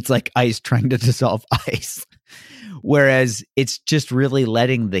 It's like ice trying to dissolve ice. Whereas it's just really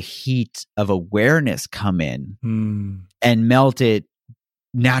letting the heat of awareness come in and melt it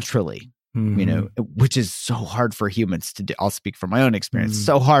naturally, which is so hard for humans to do. I'll speak from my own experience.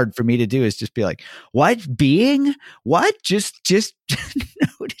 So hard for me to do is just be like, what being? What? Just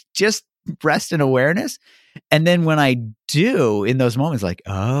rest in awareness. And then when I do in those moments, like,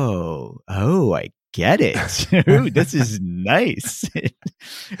 oh, I get it. Ooh, this is nice.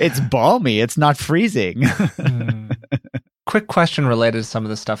 It's balmy. It's not freezing. Quick question related to some of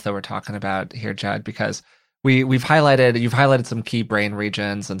the stuff that we're talking about here, Jud, because you've highlighted some key brain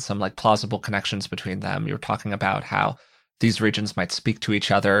regions and some like plausible connections between them. You were talking about how these regions might speak to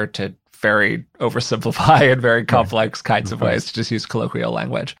each other to very oversimplify and very complex kinds of ways to just use colloquial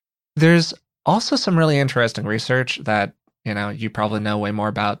language. There's also some really interesting research that, you probably know way more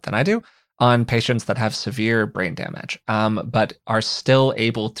about than I do on patients that have severe brain damage, but are still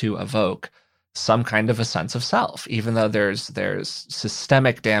able to evoke some kind of a sense of self, even though there's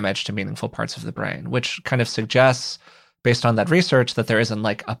systemic damage to meaningful parts of the brain, which kind of suggests, based on that research, that there isn't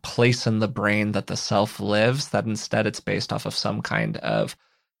like a place in the brain that the self lives, that instead it's based off of some kind of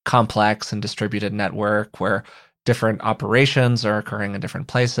complex and distributed network where different operations are occurring in different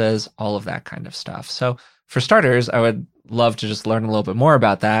places, all of that kind of stuff. So for starters, I would love to just learn a little bit more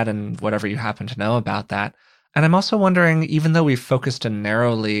about that and whatever you happen to know about that. And I'm also wondering, even though we've focused in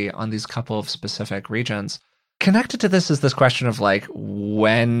narrowly on these couple of specific regions, connected to this is this question of like,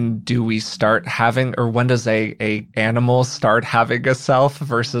 when do we start having, or when does a animal start having a self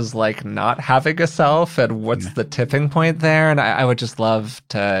versus like not having a self, and what's the tipping point there? And I would just love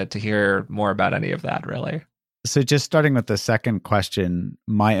to hear more about any of that, really. So just starting with the second question,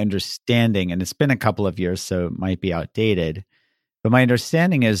 my understanding, and it's been a couple of years, so it might be outdated, but my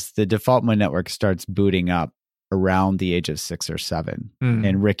understanding is the default mode network starts booting up around the age of 6 or 7.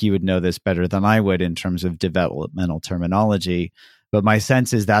 And Rick, you would know this better than I would in terms of developmental terminology. But my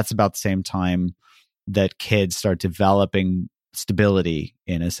sense is that's about the same time that kids start developing stability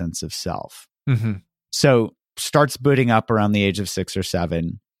in a sense of self. So starts booting up around the age of 6 or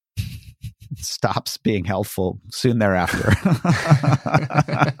 7. Stops being helpful soon thereafter.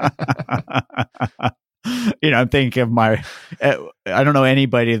 I'm thinking of I don't know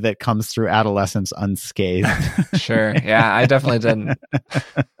anybody that comes through adolescence unscathed. Sure. Yeah, I definitely didn't.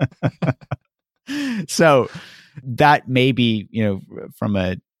 So that may be, from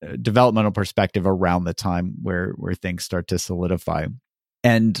a developmental perspective, around the time where things start to solidify.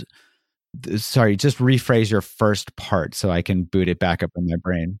 And sorry, just rephrase your first part so I can boot it back up in my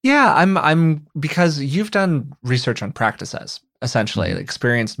brain. Yeah, I'm because you've done research on practices, essentially,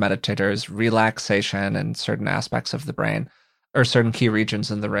 experienced meditators, relaxation, and certain aspects of the brain, or certain key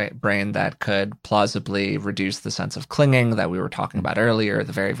regions in the brain that could plausibly reduce the sense of clinging that we were talking about earlier,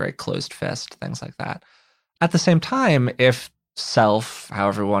 the very, very closed fist, things like that. At the same time, if self,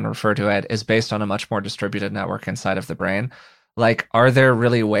 however we want to refer to it, is based on a much more distributed network inside of the brain, like, are there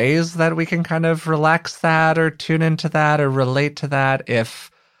really ways that we can kind of relax that or tune into that or relate to that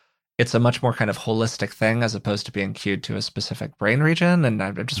if it's a much more kind of holistic thing as opposed to being cued to a specific brain region? And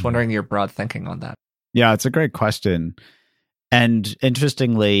I'm just wondering your broad thinking on that. Yeah, it's a great question. And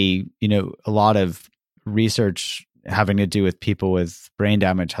interestingly, a lot of research having to do with people with brain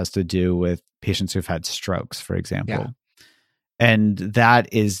damage has to do with patients who've had strokes, for example. Yeah. And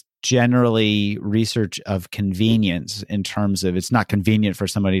that is generally research of convenience in terms of it's not convenient for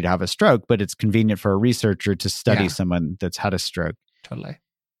somebody to have a stroke, but it's convenient for a researcher to study someone that's had a stroke. Totally.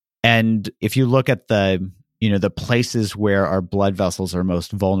 And if you look at the places where our blood vessels are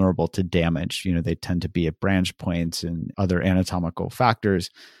most vulnerable to damage, they tend to be at branch points and other anatomical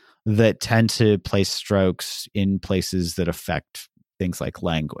factors that tend to place strokes in places that affect things like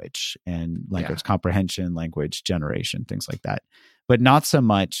language and language comprehension, language generation, things like that. But not so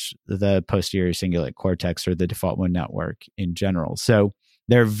much the posterior cingulate cortex or the default mode network in general. So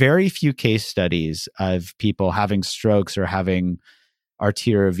there are very few case studies of people having strokes or having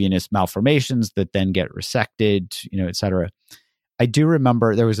arteriovenous malformations that then get resected, et cetera. I do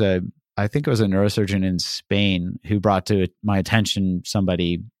remember there was I think it was a neurosurgeon in Spain who brought to my attention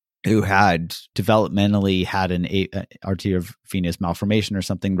somebody who had developmentally had an arteriovenous malformation or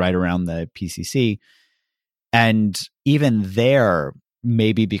something right around the PCC. And even there,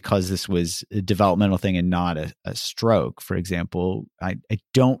 maybe because this was a developmental thing and not a stroke, for example, I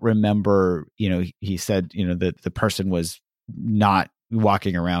don't remember, he said, that the person was not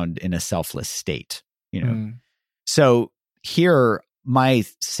walking around in a selfless state, So here, my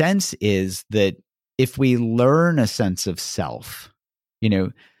sense is that if we learn a sense of self,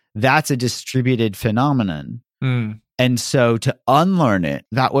 that's a distributed phenomenon. And so to unlearn it,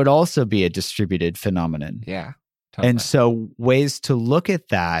 that would also be a distributed phenomenon. Yeah. Totally. And so ways to look at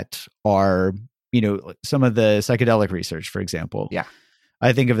that are, some of the psychedelic research, for example. Yeah.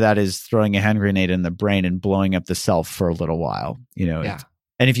 I think of that as throwing a hand grenade in the brain and blowing up the self for a little while. Yeah.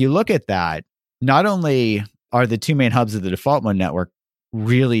 And if you look at that, not only are the two main hubs of the default mode network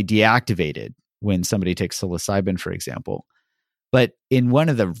really deactivated when somebody takes psilocybin, for example, but in one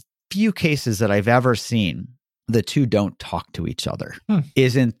of the few cases that I've ever seen, the two don't talk to each other.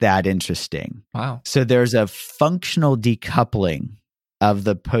 Isn't that interesting? Wow. So there's a functional decoupling of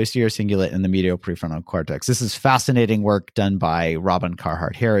the posterior cingulate and the medial prefrontal cortex. This is fascinating work done by Robin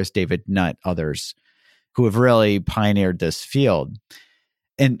Carhart Harris, David Nutt, others who have really pioneered this field.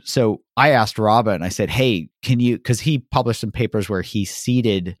 And so I asked Robin, I said, hey, can you, because he published some papers where he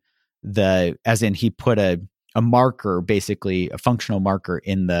seeded he put a marker, basically a functional marker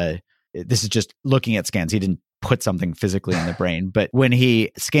in this is just looking at scans. He didn't put something physically in the brain, but when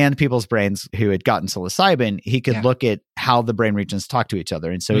he scanned people's brains who had gotten psilocybin, he could look at how the brain regions talk to each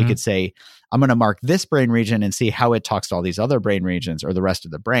other. And so he could say, I'm going to mark this brain region and see how it talks to all these other brain regions or the rest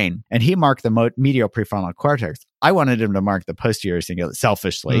of the brain. And he marked the medial prefrontal cortex. I wanted him to mark the posterior cingulate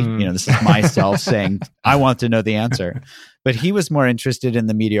selfishly. This is myself saying, I want to know the answer. But he was more interested in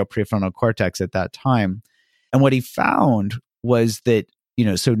the medial prefrontal cortex at that time. And what he found was that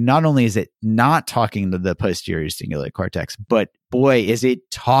so not only is it not talking to the posterior cingulate cortex, but boy, is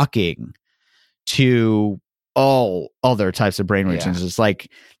it talking to all other types of brain regions. Yeah. It's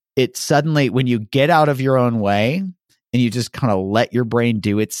like it suddenly, when you get out of your own way and you just kind of let your brain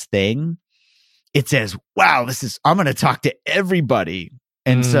do its thing, it says, wow, I'm going to talk to everybody.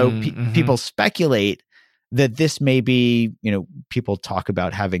 And so people speculate that this may be, people talk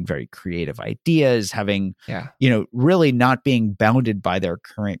about having very creative ideas, having, really not being bounded by their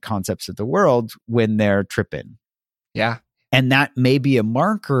current concepts of the world when they're tripping. Yeah. And that may be a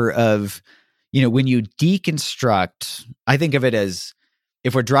marker of, when you deconstruct, I think of it as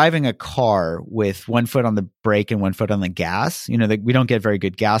if we're driving a car with one foot on the brake and one foot on the gas, we don't get very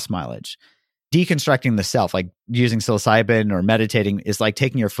good gas mileage. Deconstructing the self, like using psilocybin or meditating, is like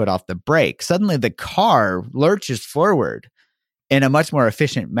taking your foot off the brake. Suddenly the car lurches forward in a much more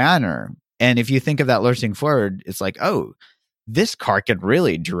efficient manner. And if you think of that lurching forward, it's like, oh, this car can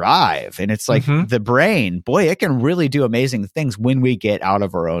really drive. And it's like the brain, boy, it can really do amazing things when we get out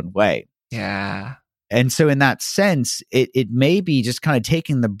of our own way. Yeah. And so in that sense, it may be just kind of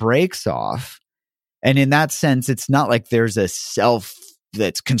taking the brakes off. And in that sense, it's not like there's a self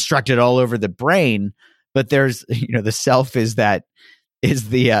that's constructed all over the brain, but there's, the self is the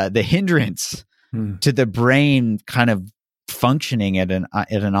hindrance to the brain kind of functioning at an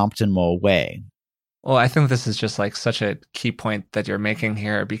optimal way. Well, I think this is just like such a key point that you're making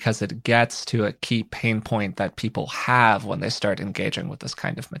here, because it gets to a key pain point that people have when they start engaging with this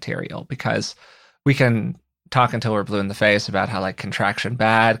kind of material, because we can talk until we're blue in the face about how like contraction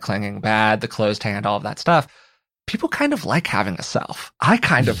bad, clinging bad, the closed hand, all of that stuff. People kind of like having a self. I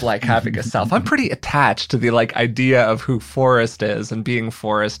kind of like having a self. I'm pretty attached to the like idea of who Forrest is and being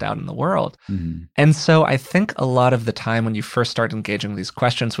Forrest out in the world. And so I think a lot of the time when you first start engaging these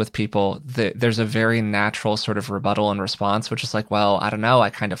questions with people, there's a very natural sort of rebuttal and response, which is like, well, I don't know,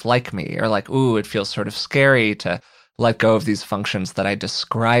 I kind of like me, or like, ooh, it feels sort of scary to let go of these functions that I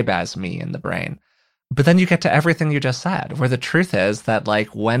describe as me in the brain. But then you get to everything you just said, where the truth is that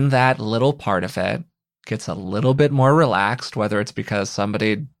like when that little part of it gets a little bit more relaxed, whether it's because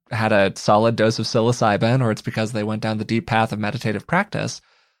somebody had a solid dose of psilocybin or it's because they went down the deep path of meditative practice.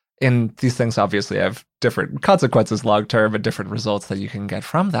 And these things obviously have different consequences long-term and different results that you can get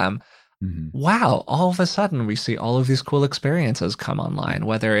from them. Wow, all of a sudden we see all of these cool experiences come online,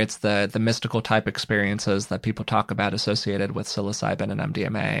 whether it's the mystical type experiences that people talk about associated with psilocybin and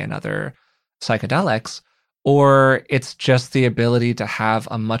MDMA and other psychedelics, or it's just the ability to have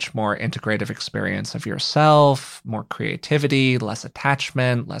a much more integrative experience of yourself, more creativity, less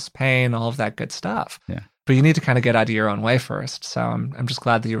attachment, less pain, all of that good stuff. Yeah. But you need to kind of get out of your own way first. So I'm just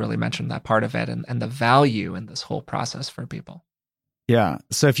glad that you really mentioned that part of it and the value in this whole process for people. Yeah.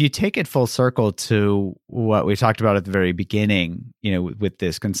 So if you take it full circle to what we talked about at the very beginning, with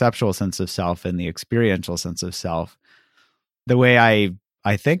this conceptual sense of self and the experiential sense of self, the way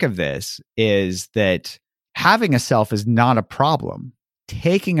I think of this is that having a self is not a problem.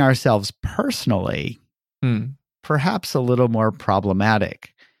 taking ourselves personally, perhaps a little more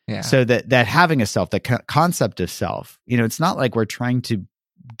problematic. Yeah. So that having a self, the concept of self, it's not like we're trying to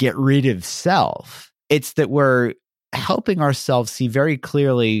get rid of self. It's that we're helping ourselves see very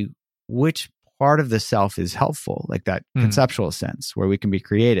clearly which part of the self is helpful, like that conceptual sense where we can be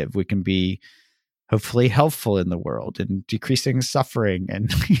creative, we can be hopefully helpful in the world and decreasing suffering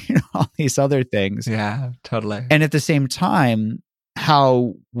and all these other things. Yeah, totally. And at the same time,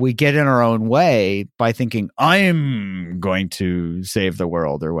 how we get in our own way by thinking, I'm going to save the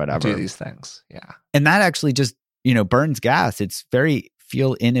world or whatever. Do these things. Yeah. And that actually just, burns gas. It's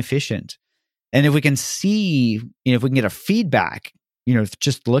feel inefficient. And if we can see, if we can get a feedback,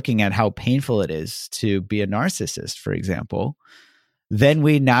 just looking at how painful it is to be a narcissist, for example, then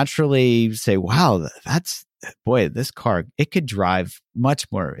we naturally say, wow, this car, it could drive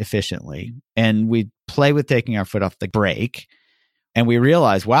much more efficiently. And we play with taking our foot off the brake and we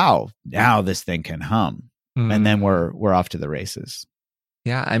realize, wow, now this thing can hum. And then we're off to the races.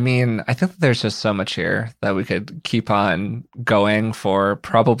 Yeah, I mean, I think that there's just so much here that we could keep on going for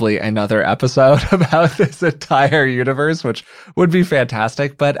probably another episode about this entire universe, which would be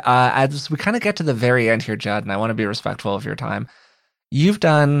fantastic. But as we kind of get to the very end here, Jud, and I want to be respectful of your time, you've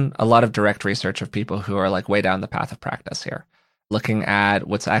done a lot of direct research of people who are like way down the path of practice here, looking at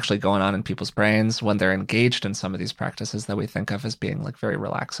what's actually going on in people's brains when they're engaged in some of these practices that we think of as being like very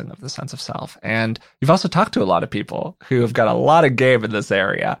relaxing of the sense of self. And you've also talked to a lot of people who have got a lot of game in this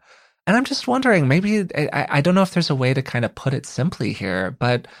area. And I'm just wondering, maybe, I don't know if there's a way to kind of put it simply here,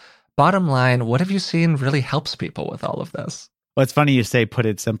 but bottom line, what have you seen really helps people with all of this? Well, it's funny you say put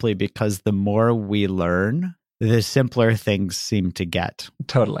it simply, because the more we learn, the simpler things seem to get.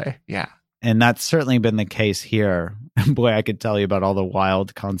 Totally. Yeah. And that's certainly been the case here. Boy, I could tell you about all the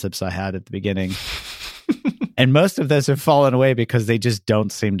wild concepts I had at the beginning. And most of those have fallen away because they just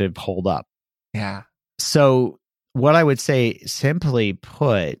don't seem to hold up. Yeah. So what I would say, simply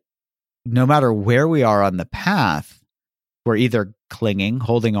put, no matter where we are on the path, we're either clinging,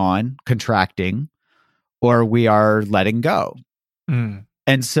 holding on, contracting, or we are letting go.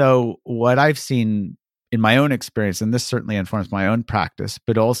 And so what I've seen in my own experience, and this certainly informs my own practice,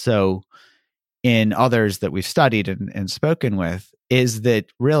 but also in others that we've studied and spoken with, is that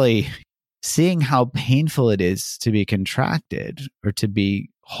really seeing how painful it is to be contracted or to be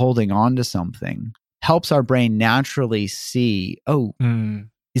holding on to something helps our brain naturally see,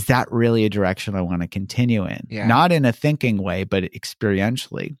 is that really a direction I want to continue in? Yeah. Not in a thinking way, but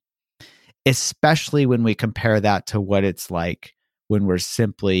experientially, especially when we compare that to what it's like when we're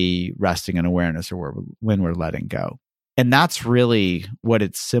simply resting in awareness or when we're letting go. And that's really what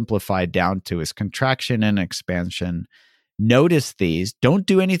it's simplified down to, is contraction and expansion. Notice these. Don't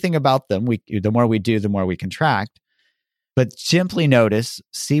do anything about them. The more we do, the more we contract. But simply notice,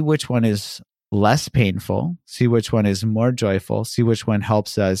 see which one is less painful, see which one is more joyful, see which one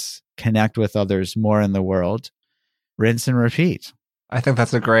helps us connect with others more in the world. Rinse and repeat. I think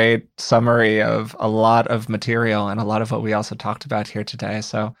that's a great summary of a lot of material and a lot of what we also talked about here today.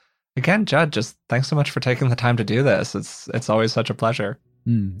 So again, Jud, just thanks so much for taking the time to do this. It's always such a pleasure.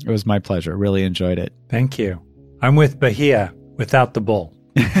 It was my pleasure. Really enjoyed it. Thank you. I'm with Bahia without the bull.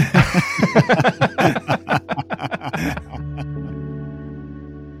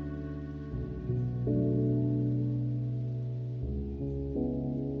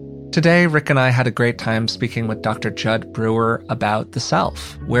 Today, Rick and I had a great time speaking with Dr. Jud Brewer about the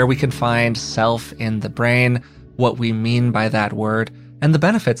self, where we can find self in the brain, what we mean by that word, and the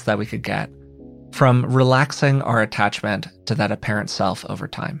benefits that we could get from relaxing our attachment to that apparent self over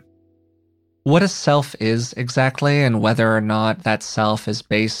time. What a self is exactly, and whether or not that self is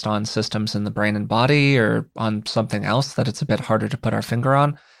based on systems in the brain and body or on something else that it's a bit harder to put our finger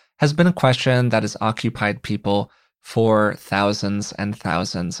on, has been a question that has occupied people for thousands and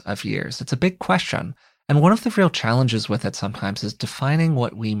thousands of years. It's a big question. And one of the real challenges with it sometimes is defining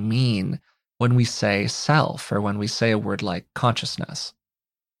what we mean when we say self or when we say a word like consciousness.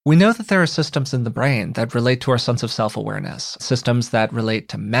 We know that there are systems in the brain that relate to our sense of self-awareness, systems that relate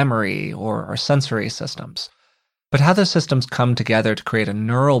to memory or our sensory systems. But how those systems come together to create a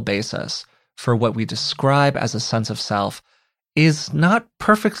neural basis for what we describe as a sense of self is not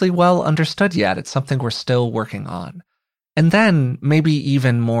perfectly well understood yet. It's something we're still working on. And then, maybe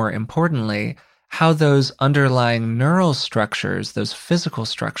even more importantly, how those underlying neural structures, those physical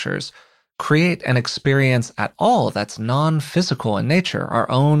structures, create an experience at all that's non-physical in nature.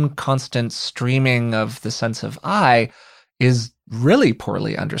 Our own constant streaming of the sense of I is really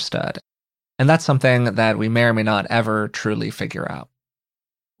poorly understood. And that's something that we may or may not ever truly figure out.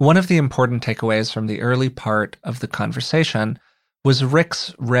 One of the important takeaways from the early part of the conversation was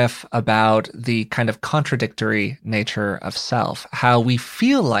Rick's riff about the kind of contradictory nature of self, how we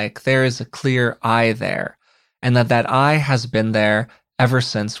feel like there is a clear I there, and that I has been there ever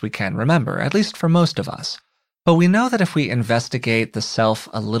since we can remember, at least for most of us. But we know that if we investigate the self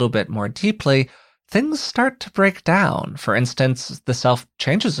a little bit more deeply, things start to break down. For instance, the self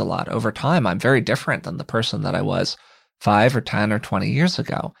changes a lot over time. I'm very different than the person that I was 5 or 10 or 20 years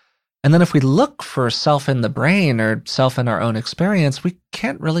ago. And then if we look for self in the brain or self in our own experience, we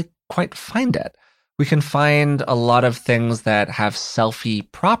can't really quite find it. We can find a lot of things that have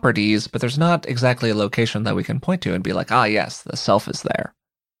selfie properties, but there's not exactly a location that we can point to and be like, ah, yes, the self is there.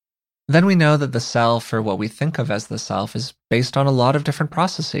 Then we know that the self, or what we think of as the self, is based on a lot of different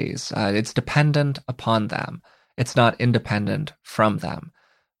processes. It's dependent upon them. It's not independent from them.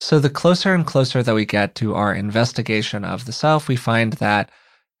 So the closer and closer that we get to our investigation of the self, we find that,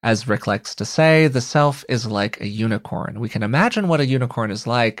 as Rick likes to say, the self is like a unicorn. We can imagine what a unicorn is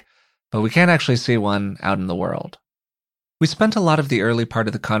like, but we can't actually see one out in the world. We spent a lot of the early part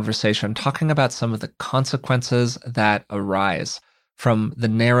of the conversation talking about some of the consequences that arise from the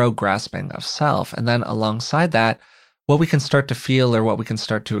narrow grasping of self, and then alongside that, what we can start to feel or what we can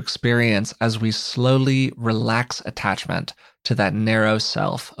start to experience as we slowly relax attachment to that narrow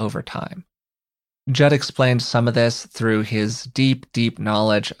self over time. Jud explained some of this through his deep, deep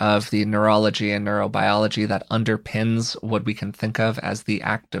knowledge of the neurology and neurobiology that underpins what we can think of as the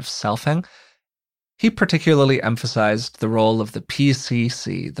act of selfing. He particularly emphasized the role of the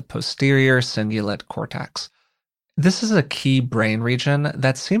PCC, the posterior cingulate cortex. This is a key brain region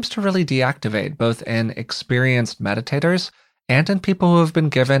that seems to really deactivate both in experienced meditators and in people who have been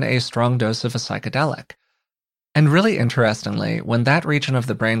given a strong dose of a psychedelic. And really interestingly, when that region of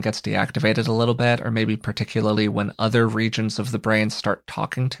the brain gets deactivated a little bit, or maybe particularly when other regions of the brain start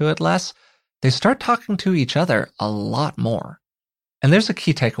talking to it less, they start talking to each other a lot more. And there's a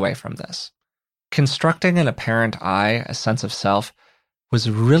key takeaway from this. Constructing an apparent I, a sense of self, was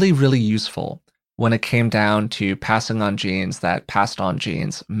really, really useful when it came down to passing on genes that passed on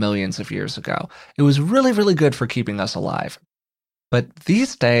genes millions of years ago. It was really, really good for keeping us alive. But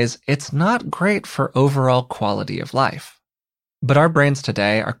these days, it's not great for overall quality of life. But our brains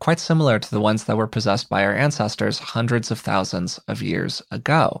today are quite similar to the ones that were possessed by our ancestors hundreds of thousands of years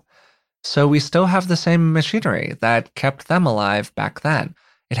ago. So we still have the same machinery that kept them alive back then.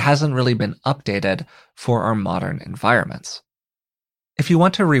 It hasn't really been updated for our modern environments. If you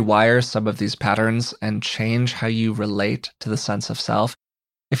want to rewire some of these patterns and change how you relate to the sense of self,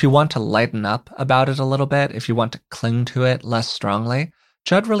 if you want to lighten up about it a little bit, if you want to cling to it less strongly,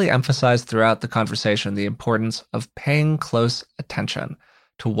 Jud really emphasized throughout the conversation the importance of paying close attention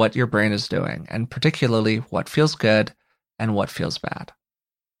to what your brain is doing, and particularly what feels good and what feels bad.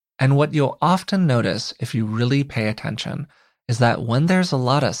 And what you'll often notice if you really pay attention is that when there's a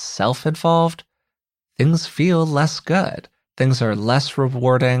lot of self involved, things feel less good. Things are less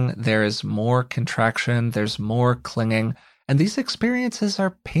rewarding, there is more contraction, there's more clinging, and these experiences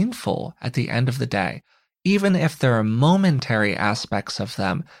are painful at the end of the day, even if there are momentary aspects of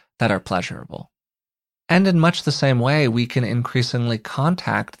them that are pleasurable. And in much the same way, we can increasingly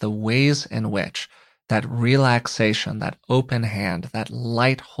contact the ways in which that relaxation, that open hand, that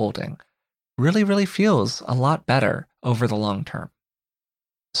light holding really, really feels a lot better over the long term.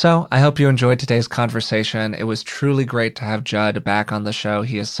 So I hope you enjoyed today's conversation. It was truly great to have Jud back on the show.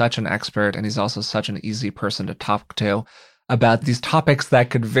 He is such an expert, and he's also such an easy person to talk to about these topics that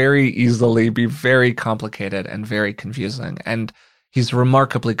could very easily be very complicated and very confusing. And he's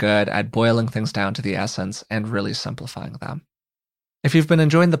remarkably good at boiling things down to the essence and really simplifying them. If you've been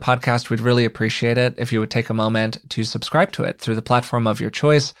enjoying the podcast, we'd really appreciate it if you would take a moment to subscribe to it through the platform of your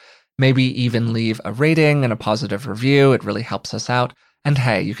choice, maybe even leave a rating and a positive review. It really helps us out. And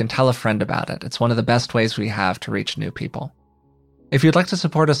hey, you can tell a friend about it. It's one of the best ways we have to reach new people. If you'd like to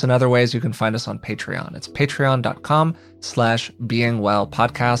support us in other ways, you can find us on Patreon. It's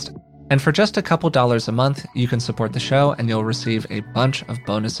patreon.com/beingwellpodcast. And for just a couple dollars a month, you can support the show and you'll receive a bunch of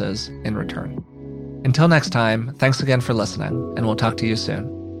bonuses in return. Until next time, thanks again for listening, and we'll talk to you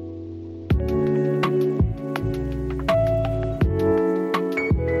soon.